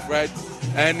expensive, right?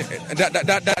 And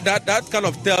that kind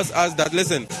of tells us that,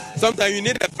 listen, sometimes you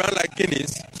need a brand like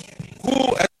Guinness,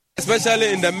 who,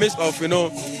 especially in the midst of,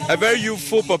 a very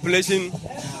youthful population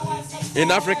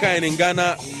in Africa and in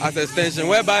Ghana as an extension,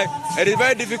 whereby it is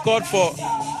very difficult for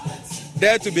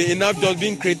there to be enough jobs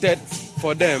being created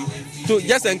for them, to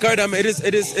just encourage them. It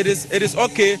is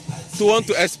okay to want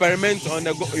to experiment on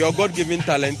your God-given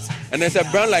talent, and there's a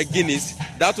brand like Guinness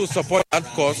that will support that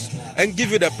cause and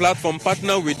give you the platform,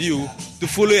 partner with you to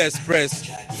fully express,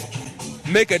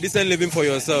 make a decent living for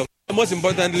yourself. Most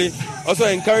importantly, also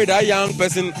encourage that young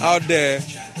person out there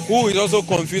who is also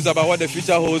confused about what the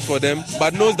future holds for them,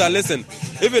 but knows that, listen,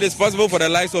 if it is possible for the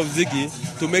likes of Ziggy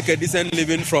to make a decent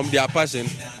living from their passion,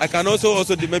 I can also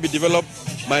maybe develop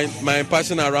my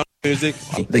passion around music.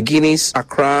 The Guinness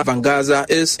Accra Vangaza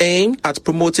is aimed at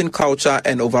promoting culture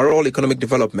and overall economic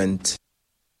development.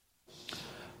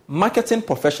 Marketing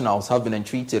professionals have been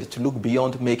entreated to look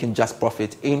beyond making just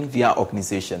profit in their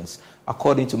organizations.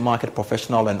 According to market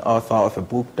professional and author of a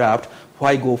book dubbed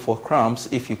Why Go for Crumbs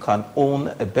If You Can Own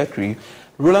a Bakery,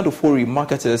 Roland Ofori,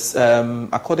 marketers,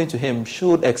 according to him,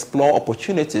 should explore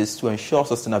opportunities to ensure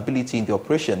sustainability in the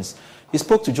operations. He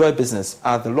spoke to Joy Business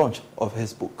at the launch of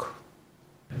his book.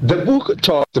 The book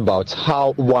talks about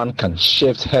how one can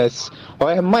shift his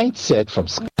or her mindset from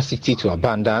scarcity to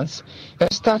abundance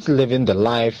and start living the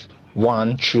life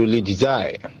one truly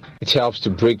desires. It helps to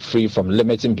break free from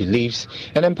limiting beliefs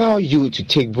and empower you to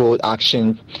take bold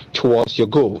action towards your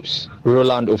goals.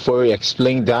 Roland Ofori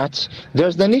explained that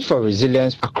there's the need for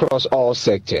resilience across all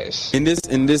sectors. In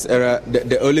this era,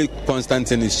 the only constant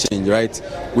thing is change, right?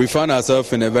 We found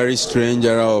ourselves in a very strange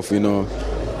era of,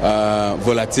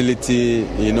 volatility,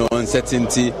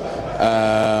 uncertainty,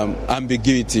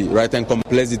 ambiguity, right, and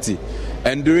complexity.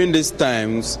 And during these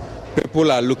times,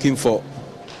 people are looking for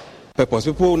purpose.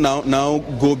 People now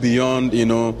go beyond,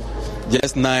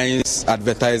 just nice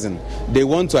advertising. They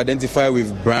want to identify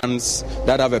with brands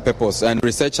that have a purpose. And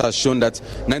research has shown that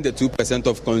 92%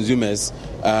 of consumers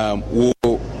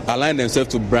will align themselves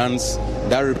to brands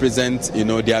that represent,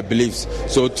 their beliefs.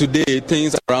 So today,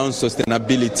 things around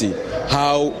sustainability,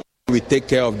 how we take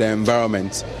care of the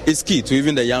environment, is key to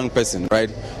even the young person, right?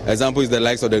 Example is the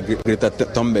likes of the Greta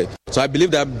Thunberg. So I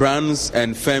believe that brands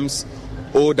and firms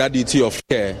owe that duty of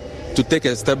care to take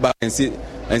a step back and say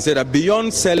that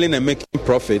beyond selling and making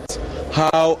profit,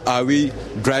 how are we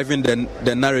driving the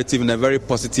narrative in a very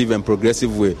positive and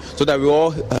progressive way so that we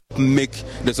all make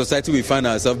the society we find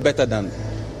ourselves better than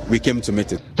we came to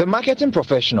meet it. The marketing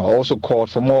professional also called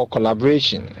for more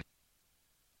collaboration.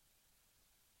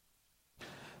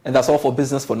 And that's all for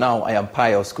business for now. I am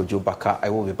Pius Kojo Baka. I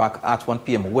will be back at 1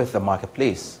 p.m. with the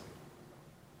marketplace.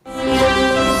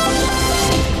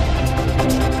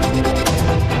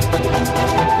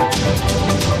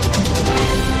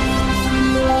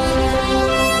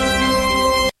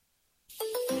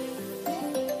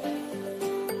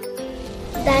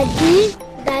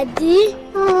 Daddy,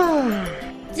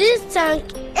 this tank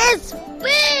is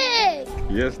big.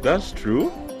 Yes, that's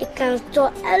true. It can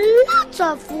store a lot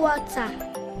of water.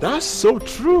 That's so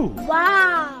true.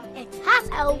 Wow, it has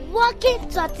a working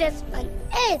tortoise on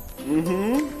it.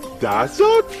 That's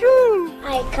so true.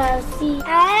 I can see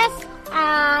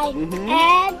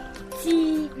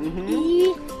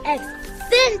SINTEX.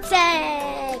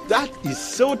 Syntax. That is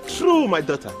so true, my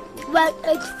daughter. When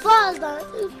it falls down,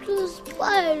 it will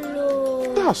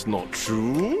spoil. That's not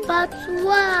true. But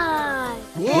why?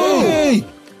 Hey!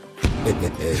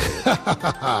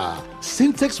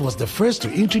 Syntex was the first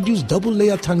to introduce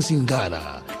double-layer tanks in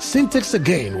Ghana. Syntex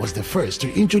again was the first to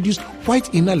introduce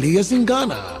white inner layers in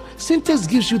Ghana. Syntex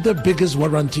gives you the biggest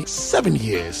warranty, 7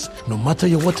 years. No matter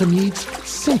your water needs,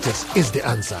 Syntex is the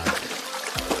answer.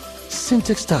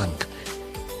 Syntex tank.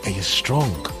 Are you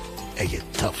strong? Are you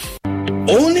tough?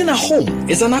 Owning a home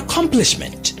is an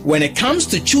accomplishment. When it comes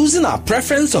to choosing our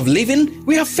preference of living,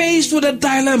 we are faced with a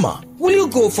dilemma. Will you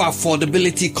go for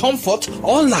affordability, comfort,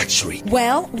 or luxury?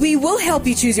 Well, we will help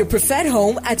you choose your preferred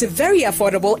home at a very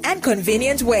affordable and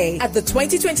convenient way at the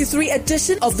 2023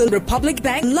 edition of the Republic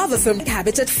Bank Love Affirm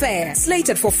Habitat Fair,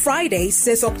 slated for Friday,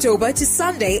 6 October to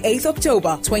Sunday, 8th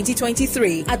October,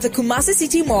 2023 at the Kumasi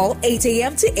City Mall, 8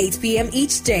 a.m. to 8 p.m.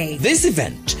 each day. This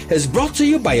event is brought to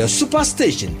you by your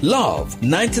superstation, Love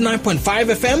 99.5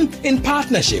 FM, in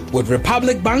partnership with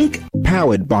Republic Bank.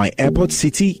 Powered by Airport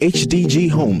City HDG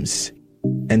Homes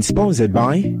and sponsored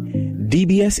by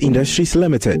DBS Industries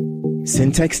Limited.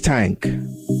 Syntex Tank,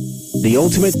 the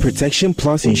ultimate protection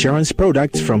plus insurance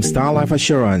product from Star Life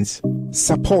Assurance.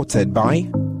 Supported by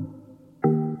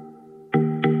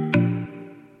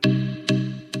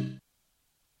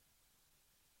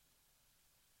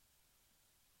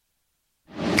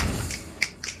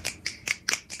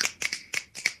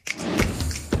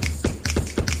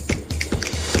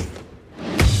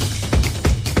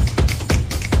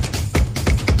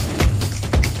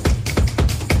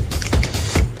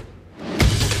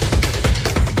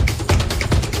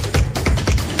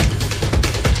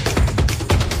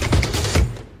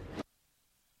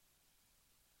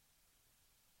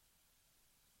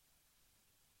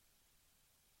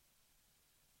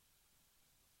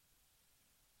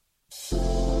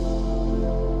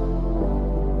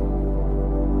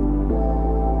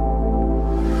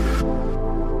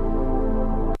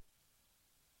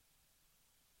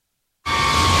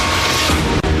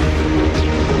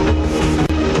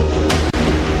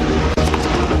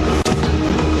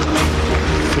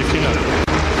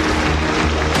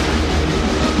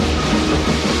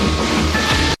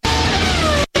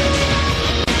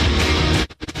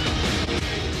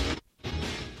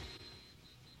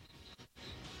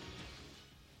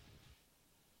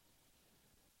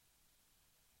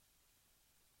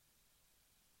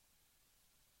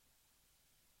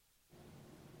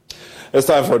It's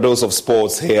time for a dose of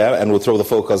sports here, and we'll throw the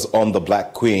focus on the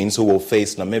Black Queens, who will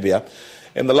face Namibia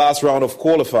in the last round of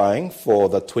qualifying for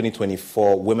the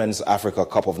 2024 Women's Africa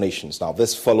Cup of Nations. Now,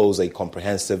 this follows a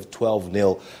comprehensive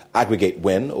 12-0 aggregate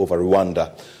win over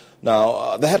Rwanda.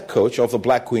 Now, the head coach of the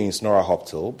Black Queens, Nora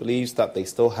Hoptel, believes that they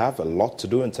still have a lot to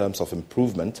do in terms of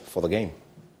improvement for the game.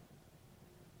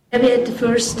 We had the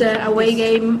first away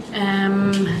game,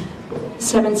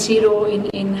 7-0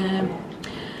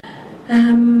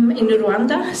 in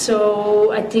Rwanda.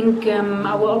 So I think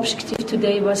our objective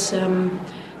today was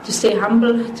to stay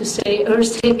humble, to stay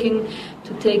earth-taking,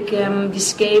 to take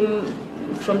this game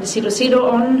from the 0-0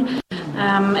 on.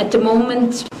 At the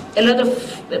moment, a lot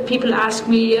of people ask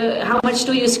me, how much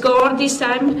do you score this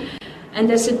time? And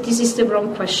I said, this is the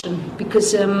wrong question,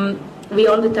 because we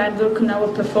all the time work on our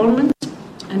performance,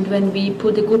 and when we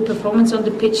put a good performance on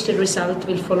the pitch, the result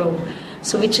will follow.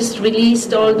 So we just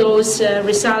released all those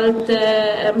result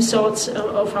thoughts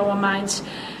of our minds,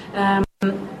 and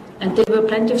there were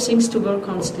plenty of things to work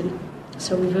on still.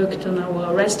 So we worked on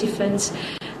our rest defense.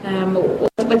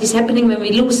 What is happening when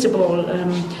we lose the ball?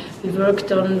 We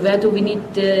worked on where do we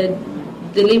need the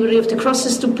delivery of the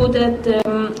crosses to put it.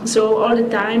 So all the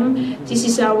time, this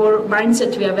is our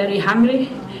mindset. We are very hungry.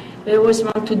 We always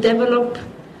want to develop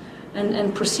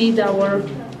and proceed our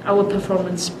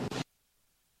performance.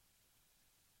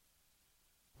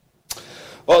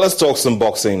 Well, let's talk some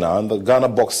boxing now. And the Ghana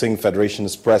Boxing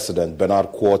Federation's president,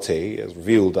 Bernard Quartey, has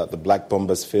revealed that the Black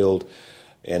Bombers failed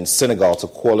in Senegal to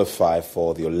qualify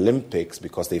for the Olympics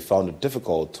because they found it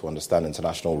difficult to understand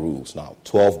international rules. Now,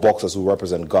 12 boxers who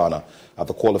represent Ghana at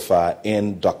the qualifier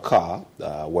in Dakar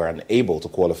were unable to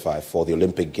qualify for the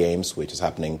Olympic Games, which is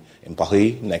happening in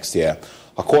Paris next year.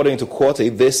 According to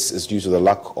Quartey, this is due to the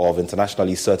lack of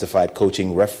internationally certified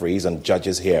coaching referees and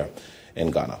judges here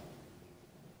in Ghana.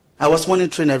 I was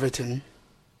monitoring everything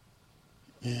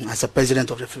as a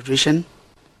president of the Federation,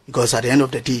 because at the end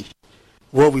of the day,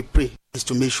 what we pray is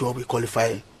to make sure we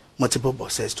qualify multiple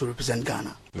boxers to represent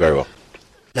Ghana. Very well.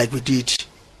 Like we did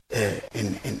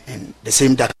in the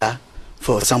same Dakar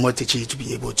for Samuel Techi to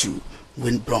be able to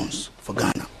win bronze for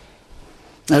Ghana.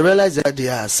 I realized that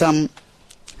there are some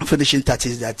finishing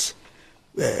touches that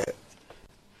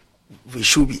we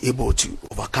should be able to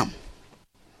overcome.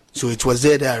 So it was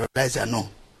there that I realized that no,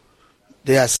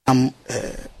 there are some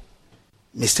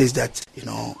mistakes that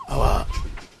our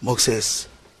boxers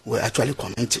were actually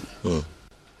commenting.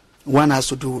 One has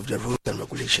to do with the rules and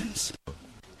regulations.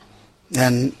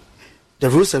 And the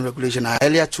rules and regulations, I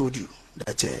earlier told you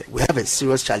that we have a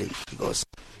serious challenge, because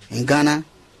in Ghana,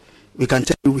 we can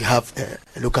tell you we have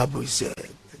local boys,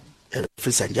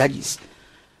 referees and judges.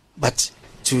 But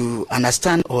to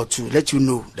understand or to let you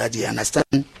know that they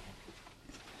understand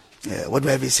what do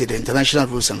I say, the international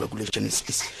rules and regulations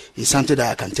is something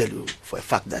that I can tell you for a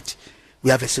fact that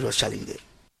we have a serious challenge there.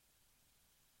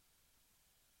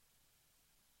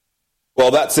 Well,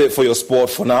 that's it for your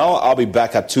sport for now. I'll be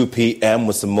back at 2 p.m.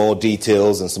 with some more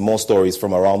details and some more stories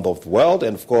from around the world.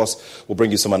 And, of course, we'll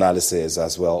bring you some analysis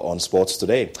as well on Sports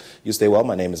Today. You stay well.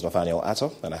 My name is Nathaniel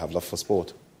Atto, and I have love for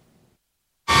sport.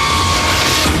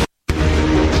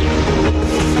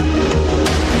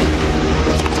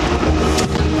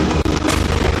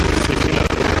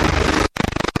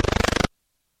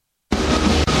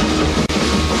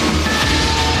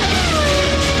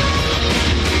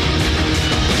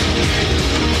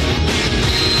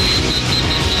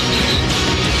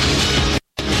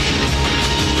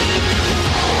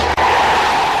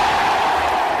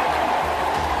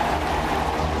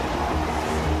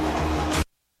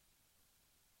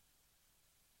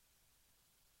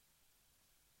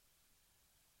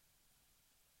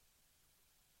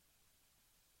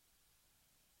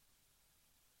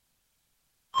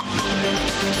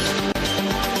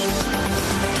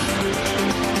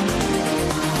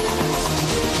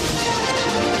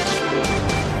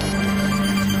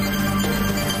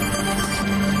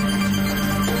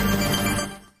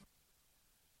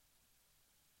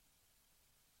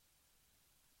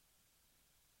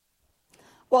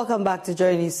 Welcome back to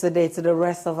JoyNews Today. To the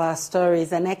rest of our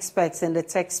stories, and experts in the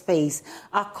tech space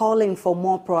are calling for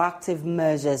more proactive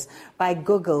measures by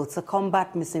Google to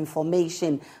combat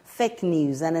misinformation, fake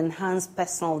news, and enhance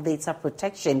personal data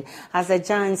protection as the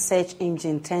giant search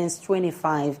engine turns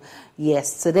 25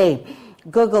 years today.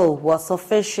 Google was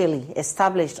officially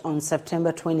established on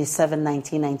September 27,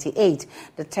 1998.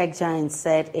 The tech giant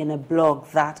said in a blog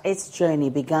that its journey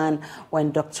began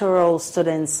when doctoral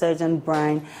students Sergey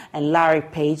Brin and Larry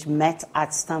Page met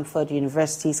at Stanford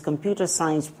University's computer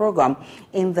science program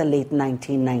in the late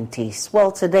 1990s.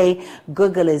 Well, today,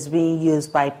 Google is being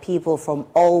used by people from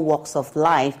all walks of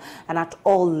life and at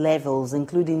all levels,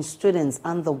 including students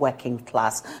and the working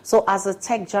class. So as the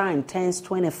tech giant turns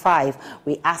 25,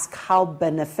 we ask how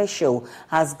beneficial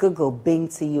has Google been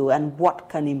to you and what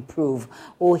can improve?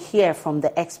 We'll hear from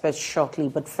the experts shortly,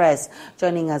 but first,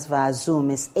 joining us via Zoom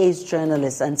is ace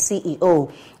journalist and CEO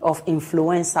of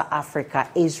Influencer Africa,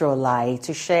 Israel Lai,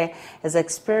 to share his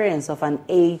experience of an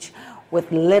age with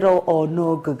little or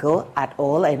no Google at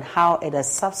all and how it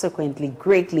has subsequently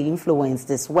greatly influenced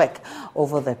his work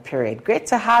over the period. Great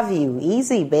to have you.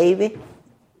 Easy, baby.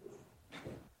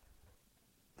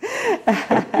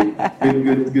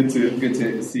 Good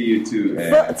to see you too.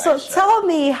 So tell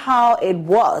me how it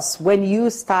was when you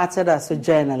started as a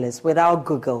journalist without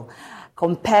Google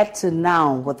compared to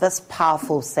now with this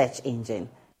powerful search engine.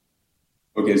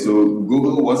 Okay, so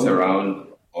Google was around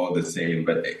all the same,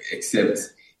 but except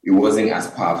it wasn't as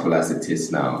powerful as it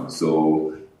is now.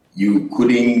 So you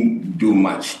couldn't do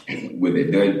much with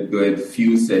it. There were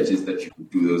few searches that you could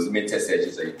do, those meta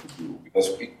searches that you could do,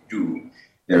 because we do.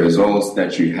 The results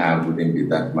that you have wouldn't be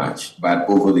that much. But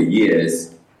over the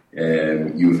years,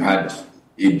 you've had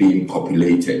it being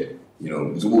populated,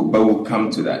 but we'll come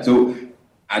to that. So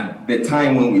at the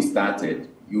time when we started,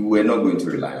 you were not going to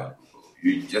rely on Google.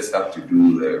 You just have to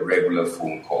do the regular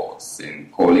phone calls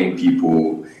and calling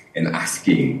people and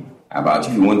asking about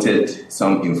if you wanted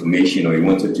some information or you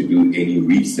wanted to do any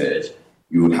research,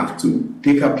 you would have to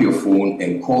pick up your phone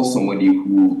and call somebody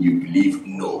who you believe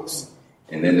knows.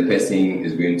 And then the person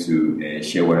is going to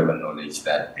share whatever knowledge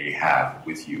that they have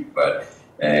with you. But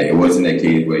it wasn't a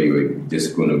case where you were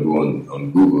just going to go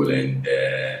on Google and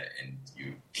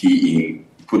you key in,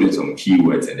 put in some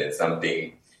keywords and then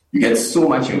something. You get so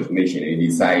much information and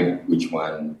you decide which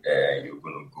one you're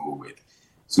going to go with.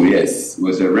 So yes, it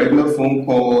was a regular phone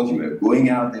call. You were going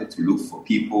out there to look for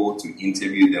people, to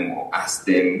interview them or ask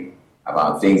them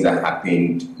about things that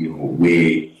happened,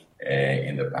 way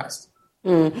in the past.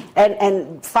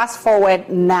 And fast forward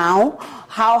now,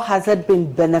 how has it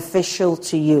been beneficial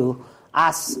to you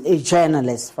as a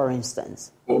journalist, for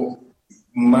instance? There's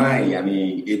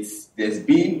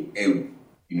been a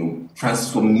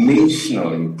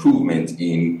transformational improvement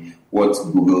in what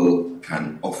Google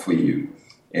can offer you.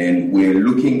 And we're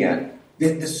looking at,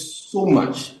 there's so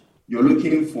much. You're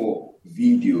looking for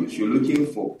videos, you're looking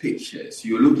for pictures,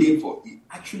 you're looking for,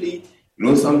 actually,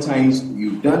 sometimes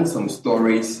you've done some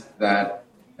stories that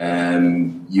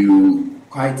you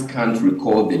quite can't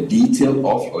recall the detail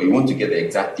of, or you want to get the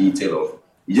exact detail of.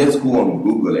 You just go on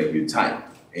Google and you type,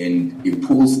 and it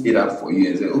pulls it up for you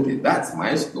and say, okay, that's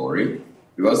my story.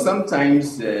 Because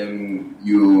sometimes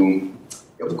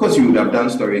of course, you would have done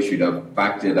stories, you would have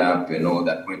backed it up and all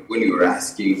that. When you were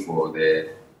asking for the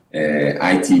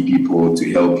IT people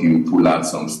to help you pull out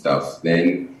some stuff,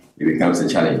 then it becomes a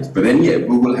challenge. But then,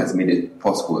 Google has made it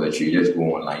possible that you just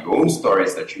go online, your own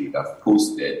stories that you would have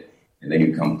posted, and then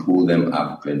you can pull them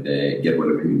up and get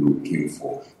whatever you're looking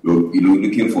for. You're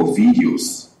looking for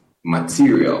videos,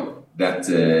 material, that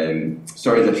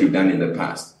stories that you've done in the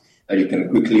past, that you can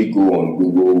quickly go on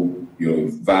Google,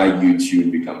 via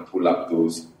YouTube, you can pull up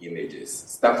those images.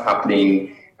 Stuff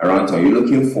happening around town. You're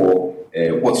looking for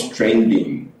what's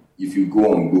trending. If you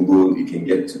go on Google, you can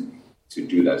get to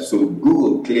do that. So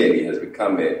Google clearly has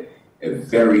become a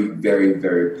very, very,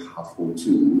 very powerful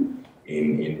tool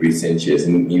in recent years.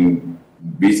 In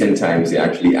recent times, they're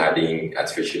actually adding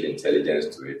artificial intelligence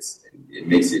to it. It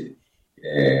makes it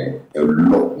a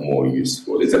lot more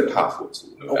useful. It's a powerful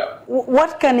tool, no doubt.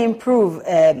 What can improve,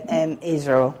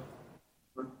 Israel?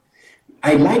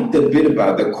 I like the bit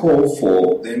about the call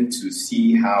for them to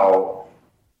see how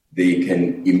they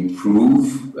can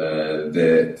improve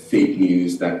the fake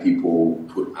news that people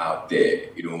put out there.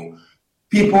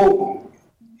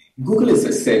 Google is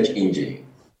a search engine,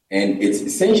 and it's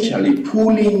essentially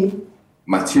pulling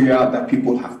material that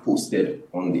people have posted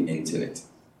on the internet.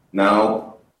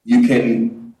 Now, you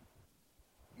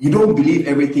don't believe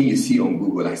everything you see on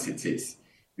Google as it is.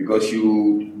 Because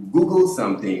you Google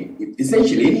something,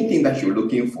 essentially anything that you're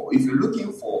looking for. If you're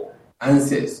looking for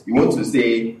answers, you want to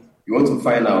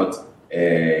find out,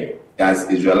 does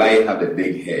Israelite have a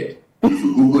big head? If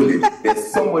you Google it,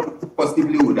 there's someone who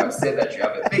possibly would have said that you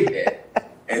have a big head.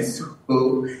 And so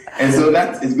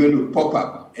that is going to pop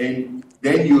up. And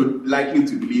then you're likely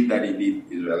to believe that indeed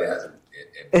Israelite has a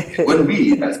big head. When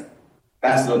really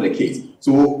That's not the case.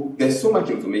 So there's so much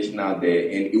information out there,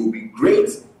 and it would be great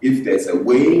if there's a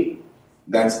way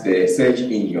that the search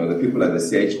engine or the people at the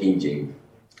search engine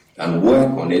can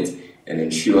work on it and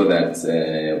ensure that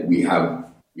we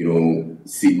have, we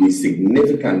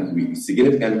significantly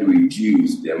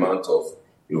reduce the amount of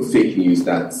fake news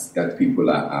that people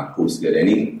are posted and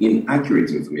inaccurate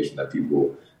information that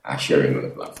people are sharing on the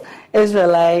platform.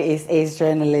 Israel is a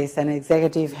journalist and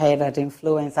executive head at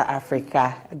Influencer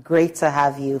Africa. Great to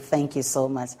have you. Thank you so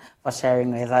much for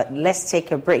sharing with us. Let's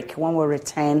take a break. When we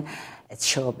return,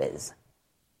 it's Showbiz.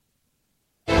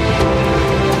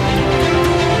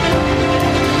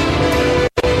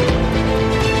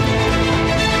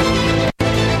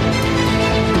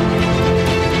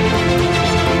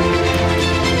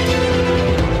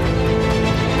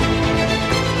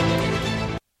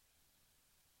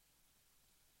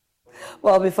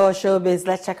 Well, before Showbiz,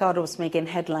 let's check out what's making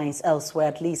headlines elsewhere.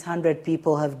 At least 100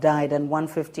 people have died and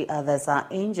 150 others are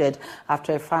injured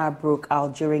after a fire broke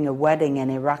out during a wedding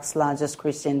in Iraq's largest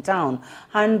Christian town.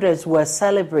 Hundreds were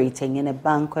celebrating in a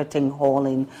banqueting hall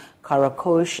in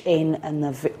Karakosh in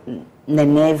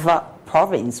Nineveh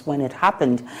province when it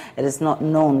happened. It is not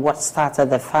known what started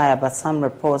the fire, but some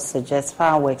reports suggest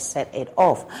fireworks set it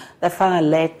off. The fire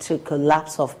led to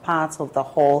collapse of parts of the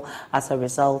hall as a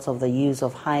result of the use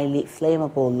of highly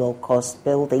flammable, low-cost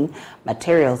building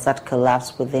materials that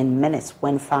collapsed within minutes.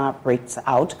 When fire breaks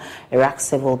out, Iraq's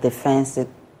Civil Defense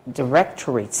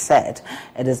Directorate said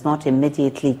it is not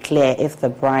immediately clear if the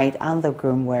bride and the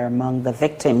groom were among the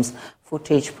victims.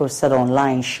 Footage posted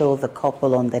online showed the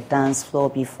couple on the dance floor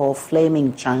before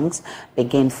flaming chunks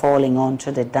began falling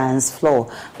onto the dance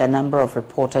floor. The number of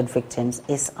reported victims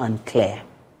is unclear.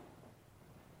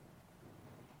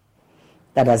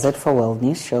 That is it for World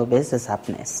News. Showbiz is up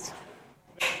next.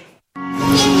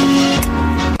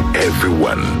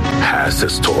 Everyone has a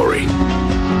story.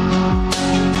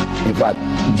 In fact,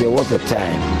 there was a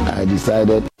time I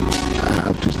decided I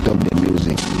have to stop the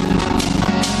music.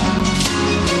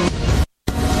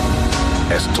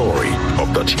 A story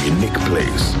of that unique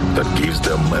place that gives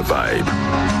them a vibe.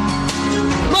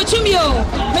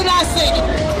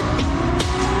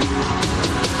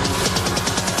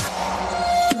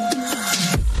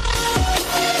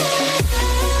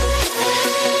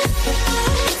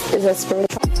 Is a spiritual.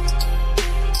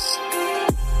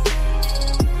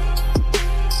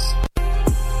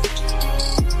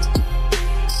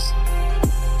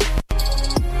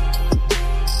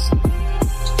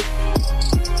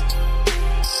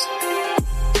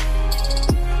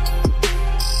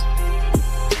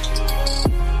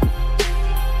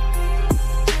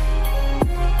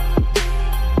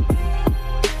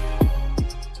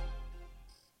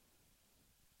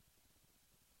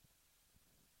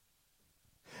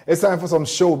 It's time for some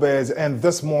showbiz, and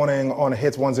this morning on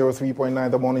Hits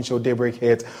 103.9, the morning show Daybreak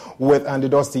Hit with Andy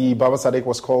Dosty, Baba Sadiq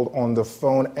was called on the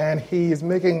phone, and he is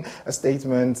making a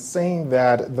statement saying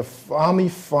that the army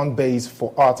fund base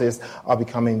for artists are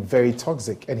becoming very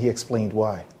toxic, and he explained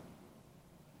why.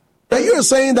 Now you're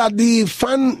saying that the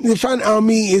fan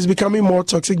army is becoming more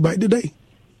toxic by the day?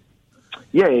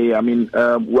 Yeah. I mean,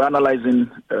 we're analyzing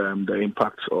the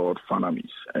impact of fan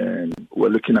armies, and we're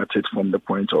looking at it from the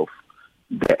point of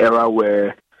the era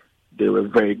where they were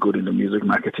very good in the music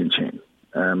marketing chain.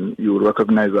 You will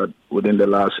recognize that within the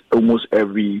last almost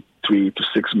every 3 to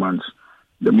 6 months,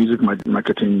 the music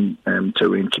marketing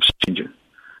terrain keeps changing.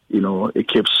 It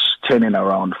keeps turning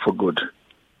around for good.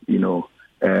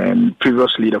 And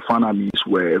previously the fan armies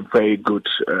were a very good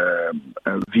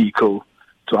vehicle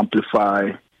to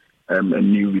amplify a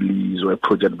new release or a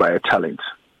project by a talent.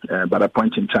 But at a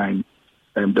point in time,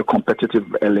 the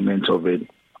competitive element of it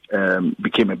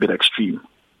became a bit extreme.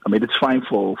 I mean, it's fine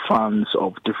for fans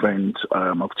of different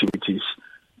activities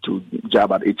to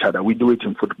jab at each other. We do it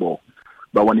in football.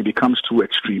 But when it becomes too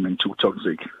extreme and too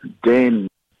toxic, then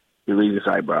it raises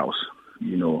eyebrows,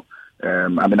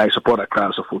 I support a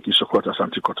class of Oki Sokota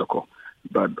Santi Kotoko.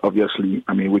 But obviously,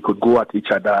 we could go at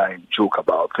each other and joke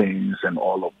about things and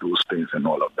all of those things and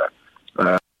all of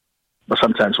that. But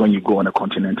sometimes when you go on a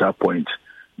continental point,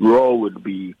 we all would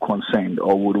be concerned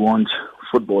or would want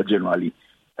football generally.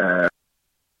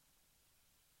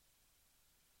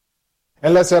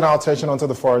 And let's turn our attention onto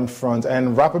the foreign front.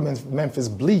 And rapper Memphis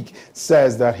Bleek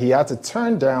says that he had to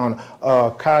turn down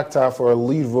a character for a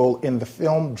lead role in the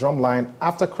film Drumline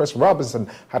after Chris Robinson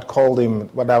had called him,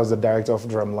 that was the director of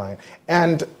Drumline.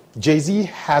 And Jay-Z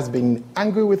has been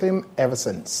angry with him ever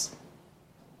since.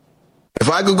 If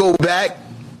I could go back,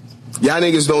 y'all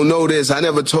niggas don't know this. I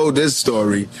never told this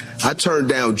story. I turned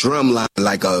down Drumline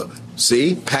like a,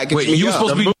 package. Wait, you were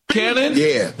supposed to be Cannon?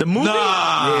 Yeah. The movie? Nah.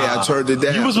 Yeah, I turned it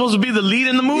down. You were supposed to be the lead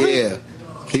in the movie? Yeah.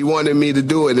 He wanted me to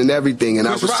do it and everything, and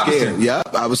Chris I was Robinson. scared.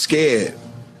 Yep, I was scared.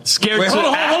 Scared. Wait, hold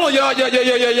on,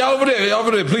 y'all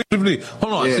over there, please.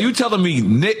 Hold on. Yeah. So you telling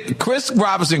me Chris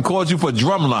Robinson called you for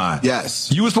Drumline?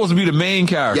 Yes. You were supposed to be the main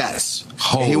character? Yes.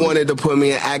 He wanted to put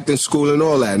me in acting school and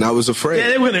all that, and I was afraid. Yeah,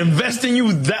 they were going to invest in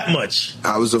you that much.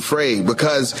 I was afraid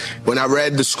because when I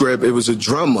read the script, it was a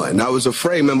drummer, and I was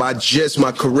afraid. Remember,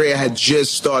 my career had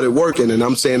just started working, and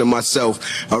I'm saying to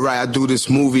myself, all right, I do this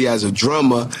movie as a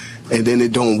drummer, and then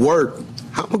it don't work.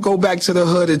 I'm going to go back to the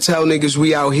hood and tell niggas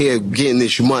we out here getting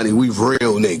this money. We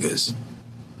real niggas.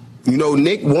 You know,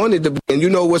 Nick wanted to be, and you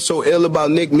know what's so ill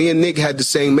about Nick? Me and Nick had the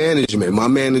same management. My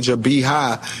manager, B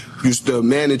High, used to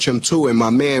manage him too, and my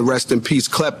man, rest in peace,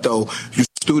 Klepto, used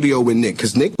to studio with Nick,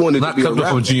 because Nick wanted to be a rapper. Not Klepto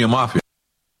from GM Mafia.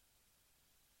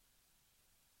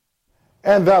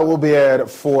 And that will be it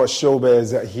for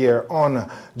Showbiz here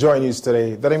on Joy News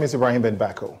Today. The name is Ibrahim Ben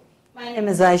Bako. My name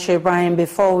is Aisha Ibrahim.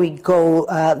 Before we go,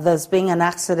 there's been an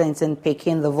accident in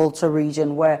Peking, the Volta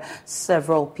region, where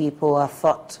several people are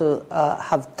thought to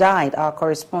have died. Our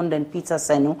correspondent, Peter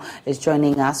Senu, is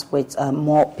joining us with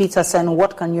more. Peter Senu,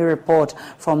 what can you report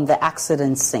from the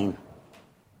accident scene?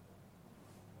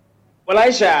 Well,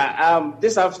 Aisha,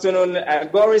 this afternoon,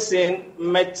 Gory Singh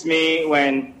met me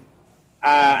when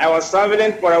I was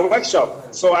traveling for a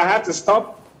workshop. So I had to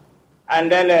stop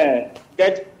and then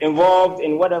get involved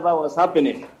in whatever was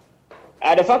happening.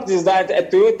 The fact is that a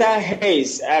Toyota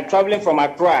Haze traveling from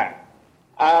Accra,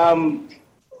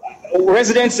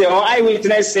 residents or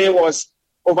eyewitness say was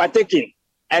overtaken.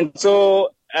 And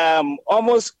so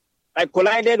almost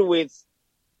collided with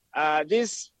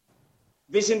these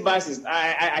vision buses.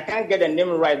 I can't get the name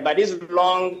right, but these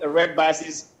long red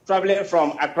buses traveling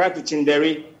from Accra to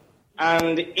Chinderi.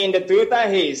 And in the Toyota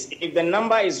Haze, if the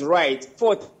number is right,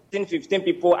 15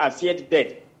 people are feared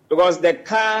dead because the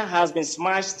car has been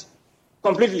smashed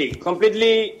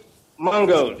completely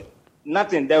mangled.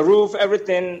 Nothing, the roof,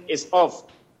 everything is off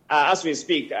as we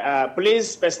speak.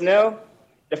 Police personnel,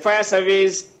 the fire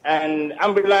service, and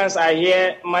ambulance are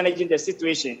here managing the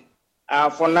situation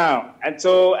for now. And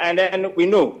then we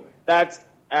know that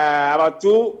about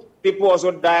 2 people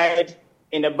also died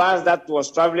in the bus that was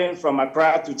traveling from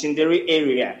Accra to Chinderi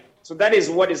area. So that is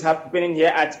what is happening here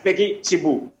at Peki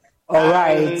Chibu. All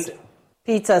right.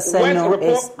 Peter Seno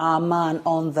is our man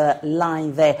on the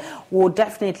line there. We'll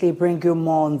definitely bring you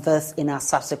more on this in our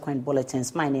subsequent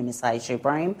bulletins. My name is Aisha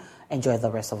Ibrahim. Enjoy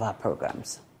the rest of our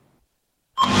programs.